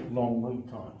long lead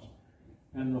times.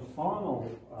 And the final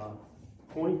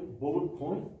bullet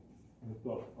point, we've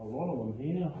got a lot of them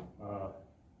here,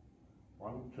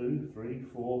 1, 2, 3,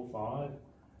 4, 5,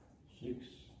 6,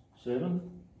 7.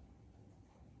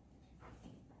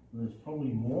 There's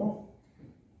probably more.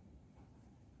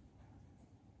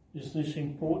 Is this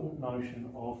important notion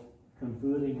of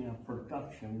converting our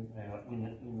production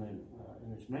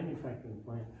in this manufacturing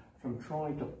plant from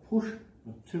trying to push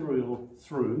material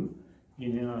through.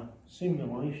 In our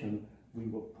simulation, we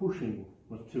were pushing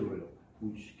material.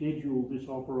 We scheduled this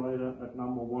operator at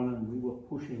number 1 and we were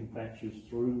pushing batches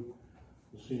through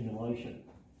the simulation,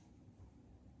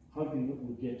 hoping that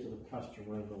we'd get to the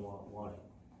customer in the right way.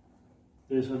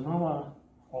 There's another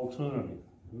alternative,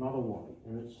 another way,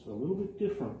 and it's a little bit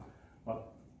different,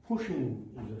 but pushing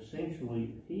is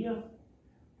essentially here,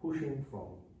 pushing from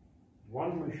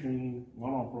one machine,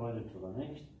 one operator to the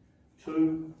next,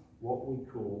 to what we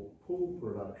call pull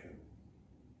production.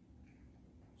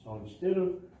 So instead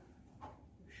of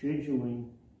scheduling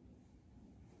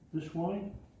this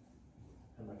way,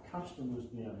 and the customer's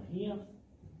down here,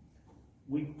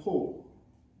 we pull.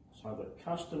 So the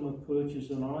customer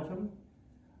purchases an item,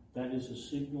 that is a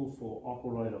signal for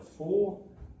operator 4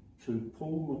 to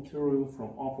pull material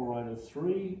from operator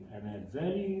 3 and add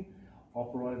value.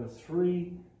 Operator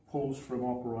 3 pulls from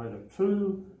operator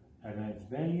 2 and adds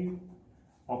value.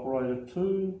 Operator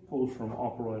 2 pulls from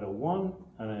operator 1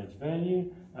 and adds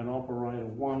value, and operator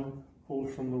 1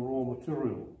 pulls from the raw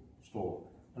material store.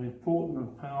 An important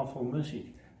and powerful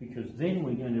message, because then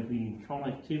we're going to be in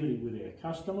connectivity with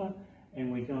our customer and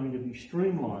we're going to be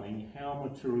streamlining how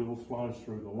material flows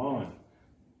through the line.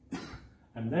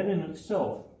 And that in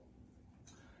itself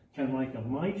can make a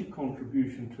major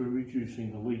contribution to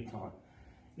reducing the lead time.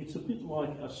 It's a bit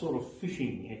like a sort of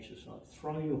fishing exercise.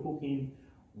 Throw your hook in,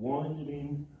 wind it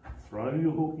in, throw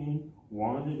your hook in,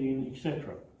 wind it in,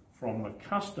 etc. From the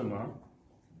customer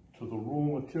to the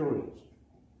raw materials,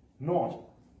 not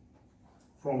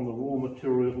from the raw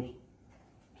materials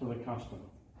to the customer.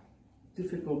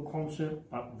 Difficult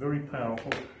concept, but very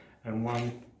powerful, and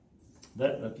one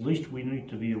that at least we need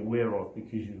to be aware of,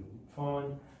 because you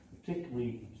find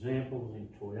particularly examples in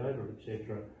Toyota,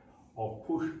 etc., of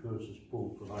push versus pull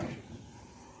production.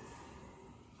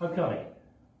 Okay,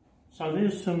 so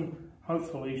there's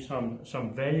hopefully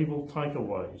some valuable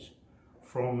takeaways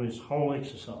from this whole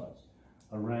exercise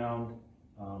around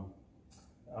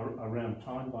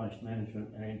time-based management,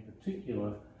 and in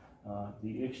particular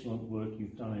the excellent work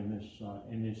you've done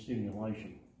in this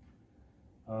simulation.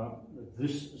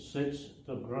 This sets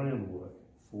the groundwork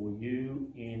for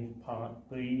you in part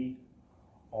B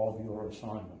of your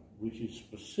assignment, which is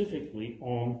specifically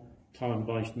on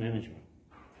time-based management.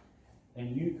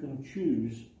 And you can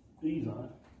choose either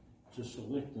to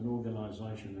select an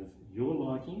organisation of your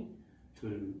liking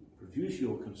to produce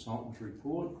your consultant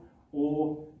report,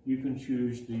 or you can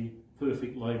choose the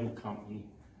perfect label company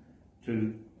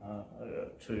to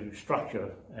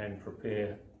structure and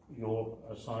prepare your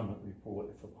assignment report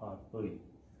for part B.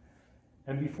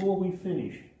 And before we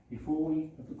finish, before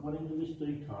we have got into this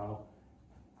detail,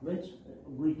 let's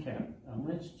recap and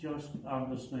let's just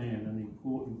understand an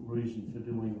important reason for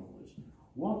doing all this.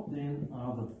 What then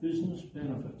are the business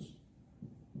benefits?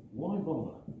 Why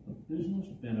bother? The business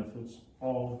benefits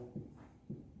of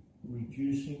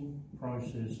reducing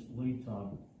process lead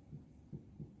time.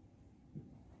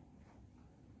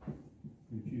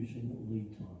 Reducing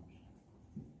lead times.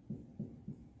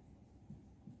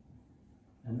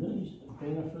 And these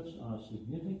benefits are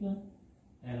significant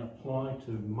and apply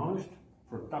to most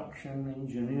production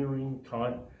engineering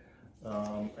type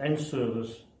and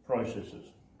service processes.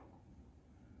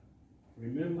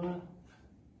 Remember,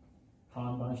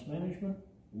 time-based management,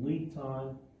 lead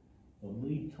time. The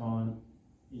lead time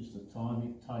is the time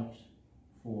it takes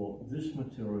for this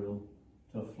material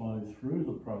to flow through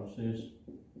the process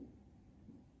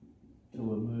to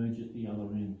emerge at the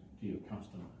other end to your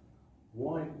customer.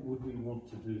 Why would we want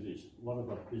to do this? What are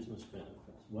the business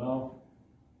benefits? Well,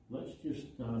 let's just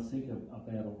think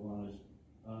about all those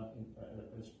in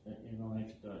the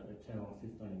next 10 or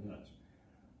 15 minutes.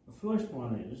 The first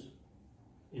one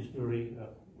is very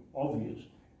obvious.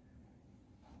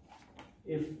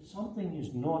 If something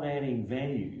is not adding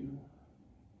value,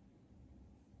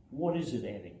 what is it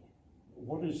adding?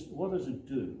 What does it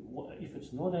do? If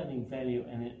it's not adding value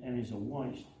and is a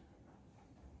waste,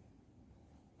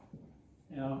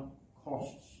 our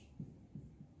costs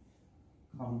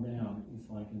come down if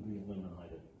they can be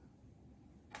eliminated.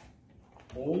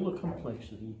 All the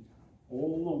complexity,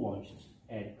 all the wastes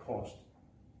add cost,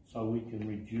 so we can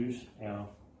reduce our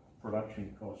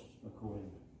production costs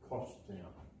accordingly. Costs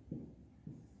down.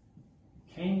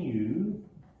 Can you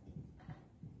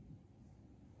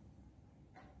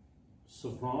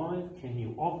survive? Can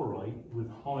you operate with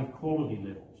high quality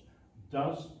levels?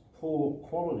 Does poor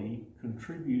quality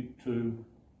contribute to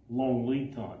long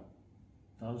lead time?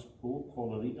 Does poor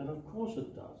quality? And of course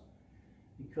it does.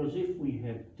 Because if we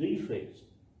have defects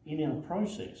in our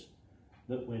process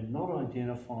that we're not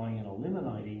identifying and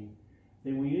eliminating,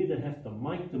 then we either have to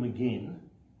make them again,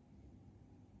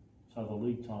 so the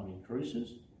lead time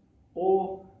increases,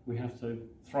 or we have to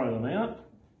throw them out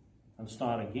and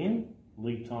start again,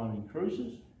 lead time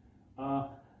increases.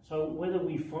 So whether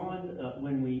we find,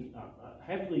 when we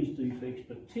have these defects,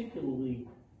 particularly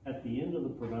at the end of the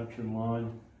production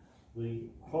line, the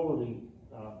quality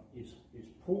is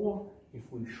poor. If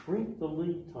we shrink the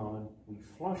lead time, we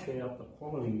flush out the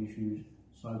quality issues,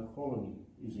 so quality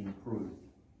is improved.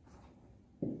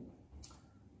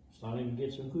 Starting to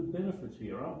get some good benefits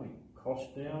here, aren't we?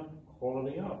 Cost down,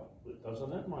 quality up. Doesn't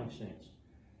that make sense?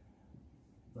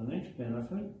 The next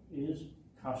benefit is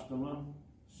customer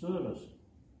service.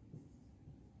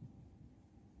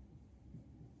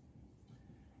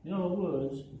 In other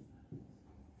words,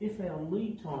 if our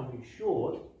lead time is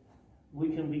short,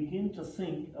 we can begin to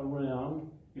think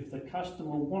around, if the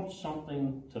customer wants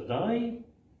something today,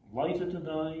 later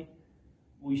today,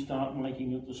 we start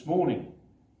making it this morning.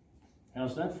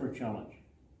 How's that for a challenge?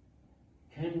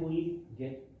 Can we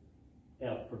get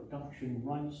our production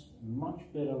rates much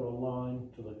better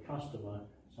aligned to the customer,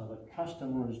 so the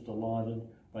customer is delighted,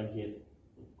 they get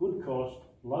good cost,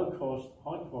 low cost,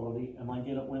 high quality, and they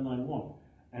get it when they want?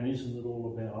 And isn't it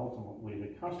all about ultimately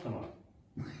the customer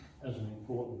as an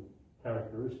important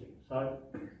characteristic? So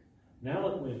now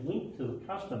that we're linked to the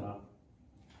customer,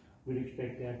 we'd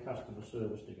expect our customer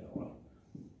service to go up.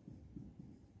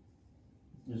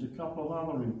 There's a couple of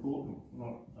other important,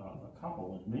 not a couple,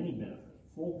 there's many benefits.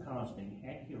 Forecasting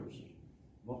accuracy.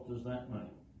 What does that mean?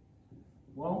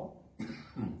 Well,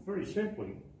 very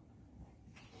simply,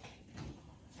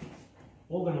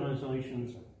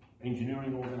 organisations,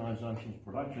 engineering organisations,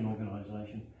 production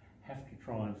organisations have to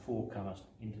try and forecast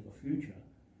into the future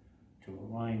to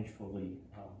arrange for the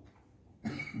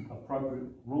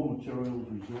appropriate raw materials,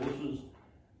 resources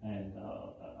and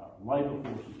labour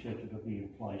force, etc. to be in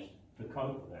place to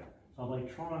cope with that. So they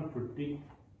try and predict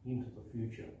into the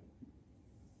future.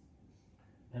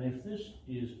 And if this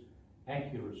is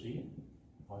accuracy,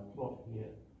 I plot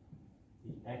here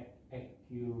the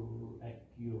accuracy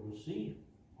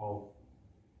of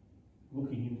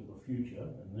looking into the future,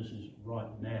 and this is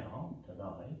right now,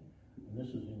 today, and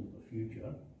this is into the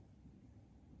future,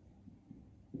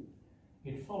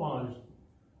 it follows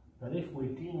that if we're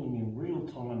dealing in real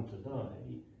time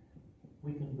today,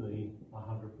 we can be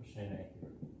 100%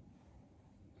 accurate.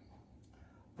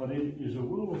 But it is a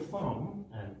rule of thumb,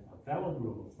 and a valid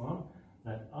rule of thumb,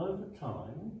 that over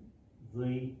time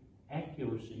the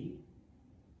accuracy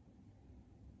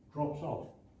drops off.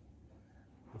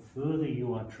 The further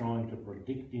you are trying to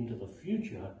predict into the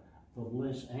future, the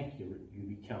less accurate you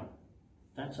become.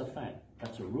 That's a fact.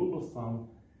 That's a rule of thumb,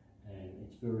 and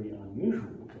it's very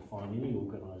unusual to find any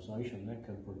organisation that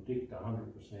can predict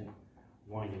 100%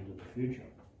 way into the future.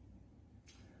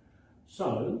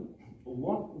 So,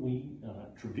 what we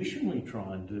traditionally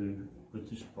try and do with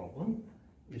this problem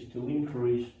is to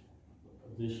increase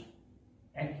this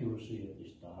accuracy of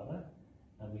this data,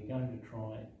 and we're going to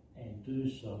try and do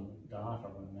some data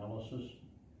analysis.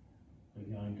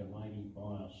 We're going to maybe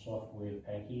buy a software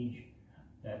package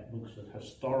that looks at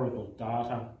historical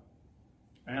data,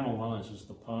 analyses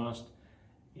the past,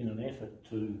 in an effort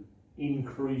to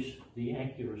increase the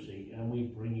accuracy, and we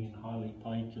bring in highly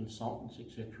paid consultants,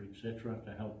 etc.,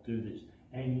 to help do this.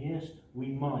 And yes, we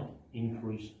might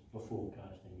increase the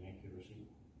forecasting accuracy.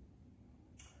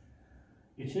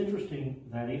 It's interesting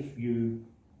that if you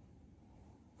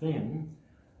then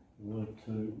were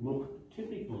to look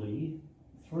typically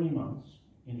 3 months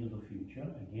into the future,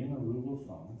 again a rule of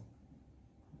thumb,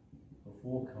 the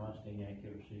forecasting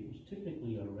accuracy is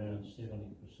typically around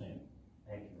 70%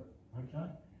 accurate, okay?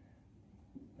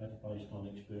 That's based on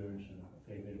experience and a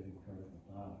fair bit of empirical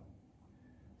data.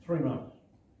 3 months.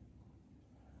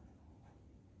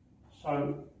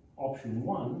 So option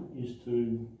 1 is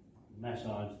to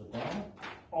massage the data.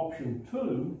 Option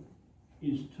 2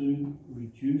 is to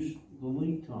reduce the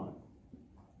lead time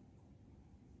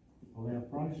of our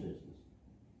processes.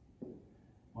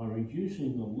 By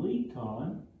reducing the lead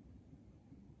time,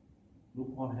 look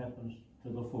what happens to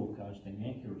the forecasting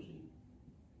accuracy.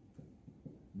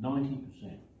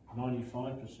 90%,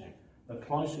 95%. The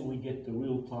closer we get to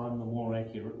real time, the more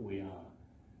accurate we are.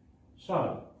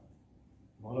 So,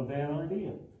 not a bad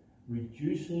idea.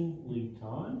 Reducing lead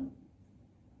time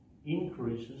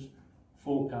increases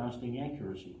forecasting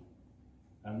accuracy.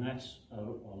 And that's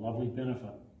a lovely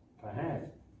benefit to have.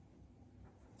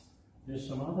 There's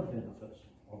some other benefits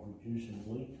of reducing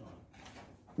lead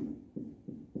time.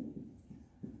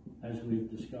 As we've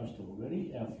discussed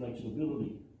already, our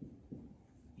flexibility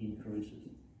increases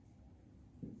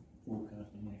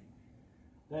forecasting accuracy.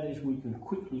 That is, we can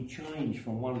quickly change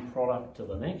from one product to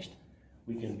the next.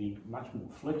 We can be much more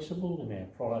flexible in our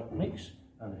product mix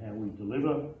and how we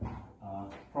deliver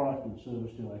product and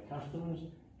service to our customers,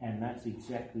 and that's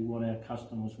exactly what our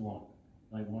customers want.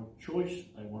 They want choice,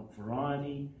 they want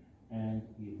variety, and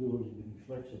the ability to be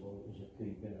flexible is a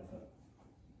key benefit.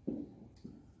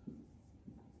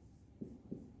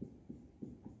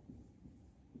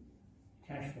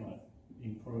 Cash flow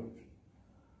improves.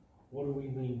 What do we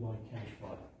mean by cash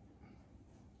flow?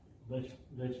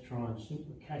 Let's try and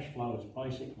simplify. Cash flow is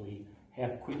basically how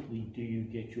quickly do you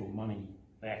get your money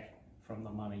back from the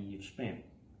money you've spent?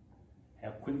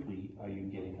 How quickly are you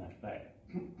getting that back?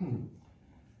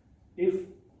 If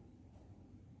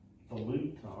the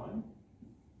lead time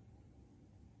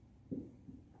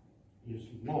is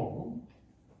long,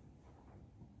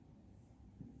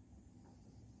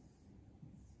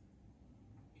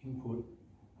 input,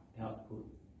 output,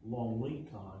 long lead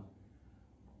time,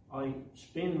 I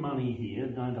spend money here,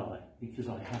 don't I? Because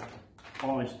I have to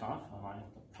buy stuff and I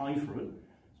have to pay for it.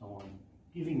 So I'm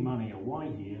giving money away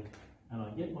here, and I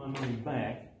get my money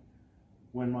back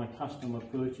when my customer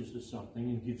purchases something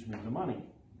and gives me the money,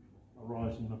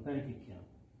 arrives in the bank account.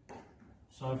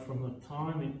 So from the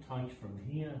time it takes from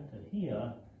here to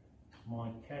here, my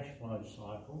cash flow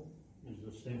cycle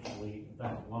is essentially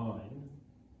that line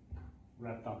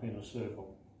wrapped up in a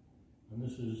circle. And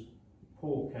this is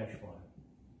poor cash flow.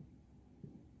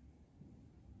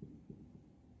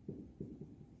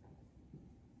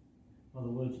 In other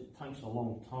words, it takes a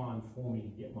long time for me to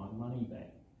get my money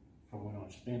back from when I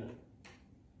spent it.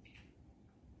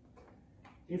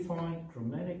 If I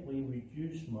dramatically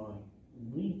reduce my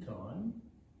lead time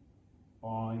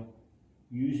by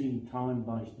using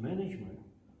time-based management,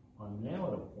 I'm now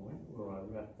at a point where I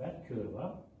wrap that curve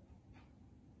up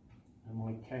and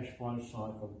my cash flow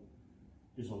cycle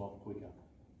is a lot quicker.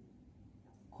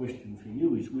 Question for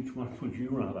you is, which one would you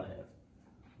rather have?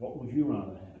 What would you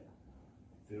rather have?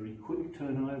 Very quick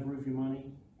turnover of your money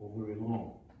or very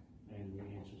long? And the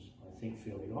answer is, I think,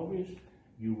 fairly obvious.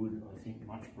 You would, I think,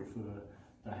 much prefer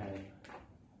to have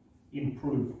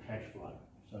improved cash flow.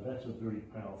 So that's a very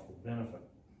powerful benefit.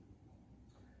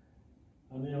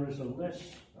 And there is a less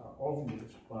obvious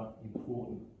but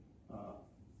important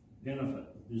benefit,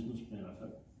 a business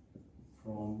benefit,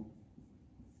 from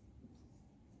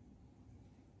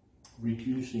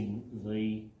reducing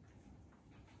the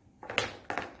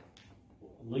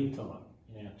lead time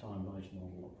in our time-based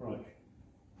model approach.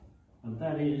 And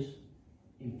that is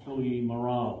employee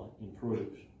morale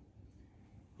improves.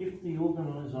 If the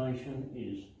organisation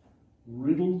is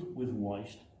riddled with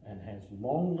waste and has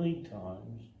long lead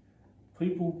times,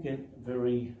 people get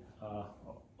very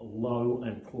low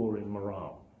and poor in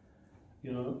morale.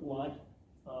 You know, like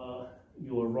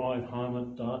you arrive home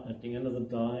at the end of the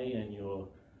day and your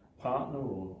partner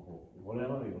or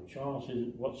whatever, your child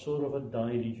says, what sort of a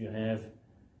day did you have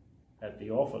at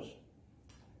the office?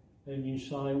 And you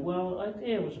say, well,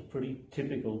 yeah, it was a pretty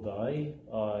typical day.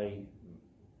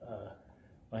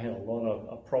 I had a lot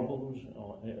of problems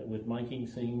with making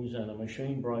things, and a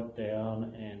machine broke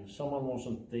down and someone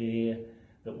wasn't there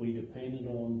that we depended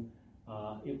on,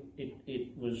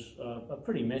 It was a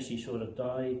pretty messy sort of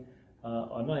day.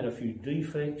 I made a few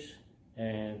defects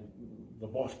and the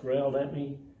boss growled at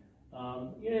me.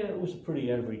 Yeah, it was a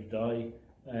pretty average day,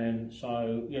 and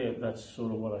so yeah, that's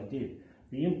sort of what I did.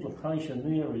 The implication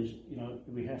there is, you know,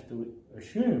 we have to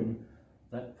assume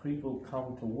that people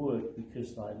come to work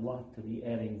because they like to be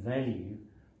adding value,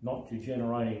 not to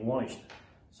generating waste.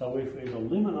 So if we've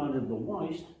eliminated the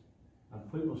waste,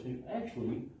 and people say,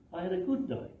 actually, I had a good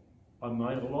day. I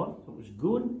made a lot, it was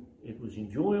good, it was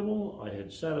enjoyable, I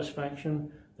had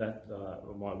satisfaction that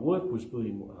my work was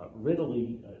being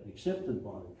readily accepted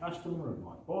by the customer, and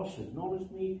my boss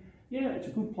acknowledged me. Yeah, it's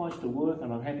a good place to work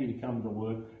and I'm happy to come to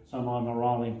work, so my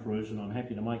morale improves and I'm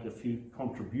happy to make a few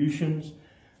contributions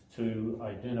to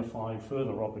identify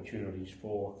further opportunities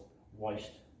for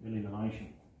waste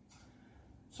elimination.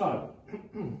 So,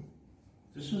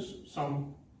 this is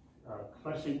some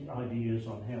classic ideas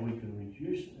on how we can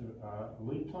reduce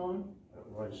lead time,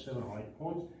 raise 7 or 8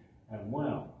 points, and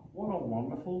wow, what a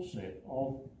wonderful set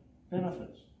of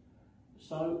benefits.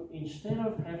 So instead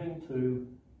of having to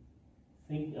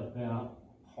think about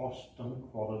cost and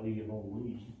quality and all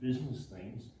these business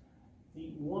things,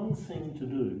 the one thing to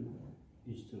do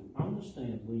is to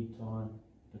understand lead time,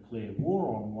 declare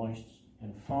war on wastes,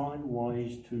 and find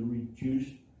ways to reduce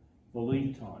the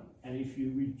lead time. And if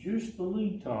you reduce the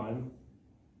lead time,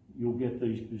 you'll get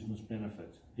these business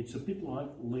benefits. It's a bit like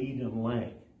lead and lag,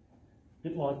 a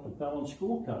bit like the balanced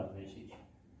scorecard message.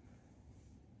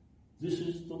 This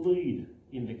is the lead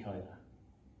indicator.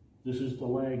 This is the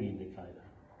lag indicator.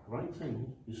 Great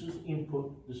thing, this is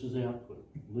input, this is output.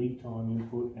 Lead time,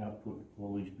 input, output,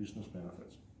 all these business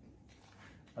benefits.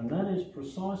 And that is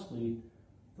precisely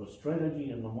the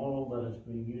strategy and the model that has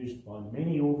been used by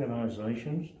many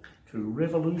organisations to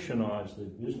revolutionise their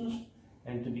business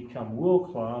and to become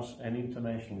world-class and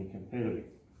internationally competitive.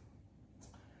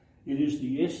 It is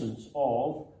the essence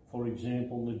of, for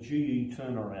example, the GE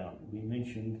turnaround. We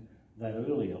mentioned that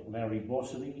earlier. Larry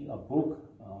Bossidy, a book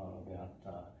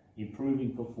about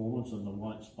improving performance in the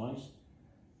white space.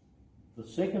 The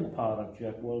second part of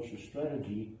Jack Welch's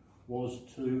strategy was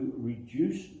to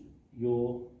reduce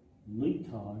your lead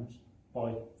times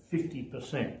by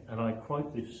 50%. And I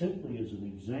quote this simply as an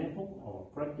example, of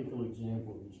a practical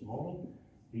example of this model.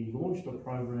 He launched a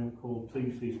program called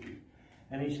T50.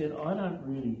 And he said, I don't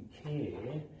really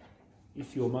care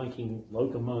if you're making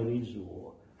locomotives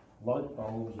or light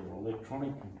bulbs or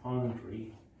electronic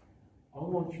componentry. I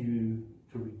want you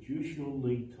to reduce your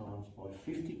lead times by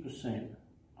 50%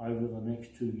 over the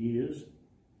next 2 years.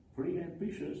 Pretty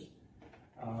ambitious.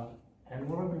 And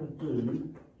what I'm going to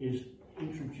do is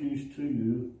introduce to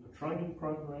you a training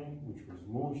program which was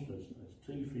launched as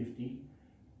T50,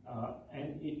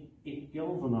 and it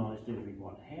galvanised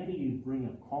everyone. How do you bring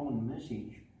a common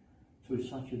message to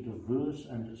such a diverse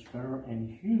and disparate and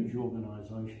huge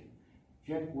organisation?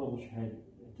 Jack Welch had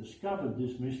discovered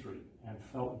this mystery and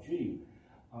felt, gee,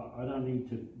 I don't need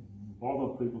to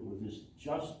bother people with this,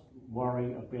 just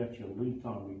worry about your lead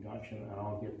time reduction and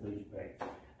I'll get these back.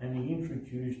 And he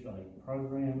introduced a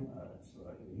program, it's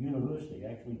a university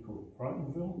actually called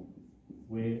Crotonville,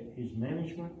 where his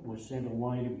management was sent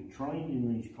away to be trained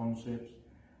in these concepts.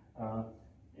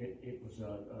 It was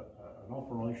an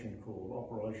operation called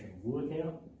Operation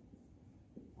Workout,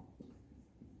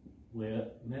 where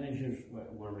managers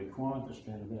were required to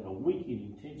spend about a week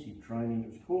in intensive training.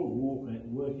 It was called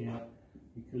Workout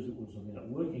because it was about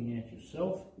working out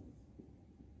yourself,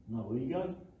 no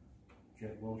ego.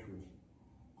 Jack Welch was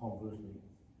conversely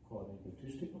quite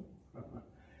egotistical.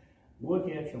 Work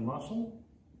out your muscle,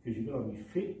 because you've got to be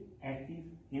fit, active,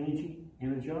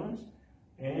 energised,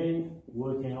 and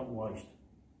work out waste.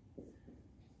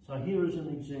 So here is an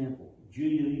example.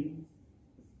 GE,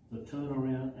 the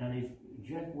turnaround, and if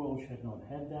Jack Welch had not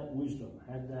had that wisdom,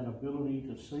 had that ability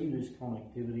to see this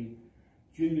connectivity,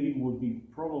 GE would be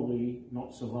probably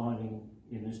not surviving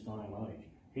in this day and age.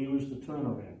 He was the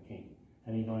turnaround king,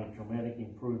 and he made dramatic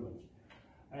improvements.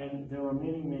 And there are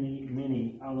many, many,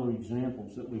 many other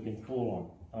examples that we can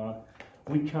call on.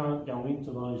 We can't go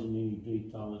into those in any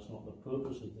detail. It's not the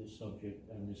purpose of this subject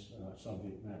and this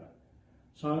subject matter.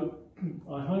 So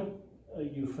I hope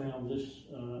you found this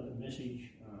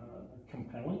message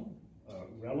compelling,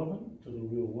 relevant to the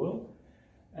real world,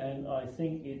 and I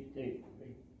think it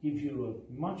gives you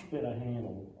a much better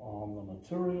handle on the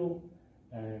material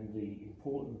and the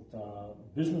important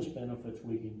business benefits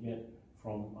we can get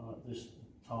from this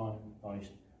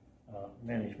time-based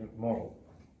management model.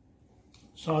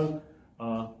 So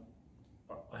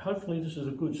hopefully this is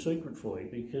a good secret for you,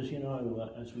 because, you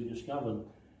know, as we discovered,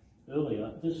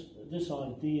 earlier, this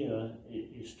idea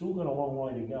is still got a long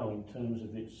way to go in terms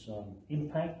of its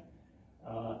impact,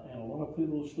 and a lot of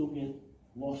people still get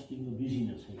lost in the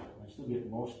busyness here. They still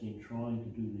get lost in trying to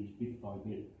do these bit by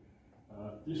bit.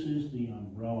 This is the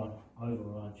umbrella,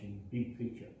 overarching, big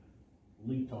picture,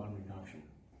 lead time reduction.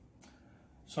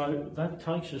 So that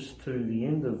takes us to the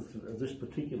end of this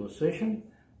particular session,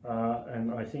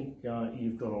 and I think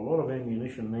you've got a lot of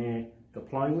ammunition there to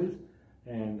play with,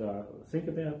 and think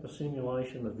about the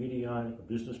simulation, the video, the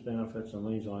business benefits and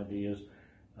these ideas.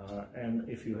 And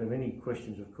if you have any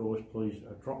questions, of course, please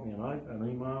drop me a note, an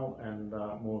email, and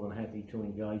more than happy to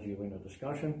engage you in a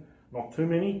discussion. Not too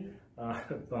many,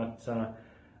 but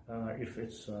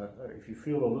if you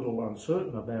feel a little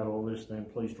uncertain about all this, then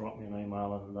please drop me an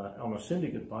email and, on a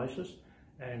syndicate basis,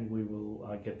 and we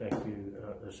will get back to you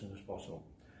as soon as possible.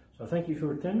 So thank you for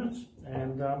your attendance,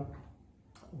 and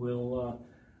we'll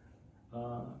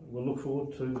look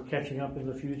forward to catching up in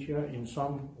the future in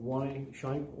some way,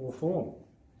 shape or form.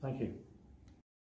 Thank you.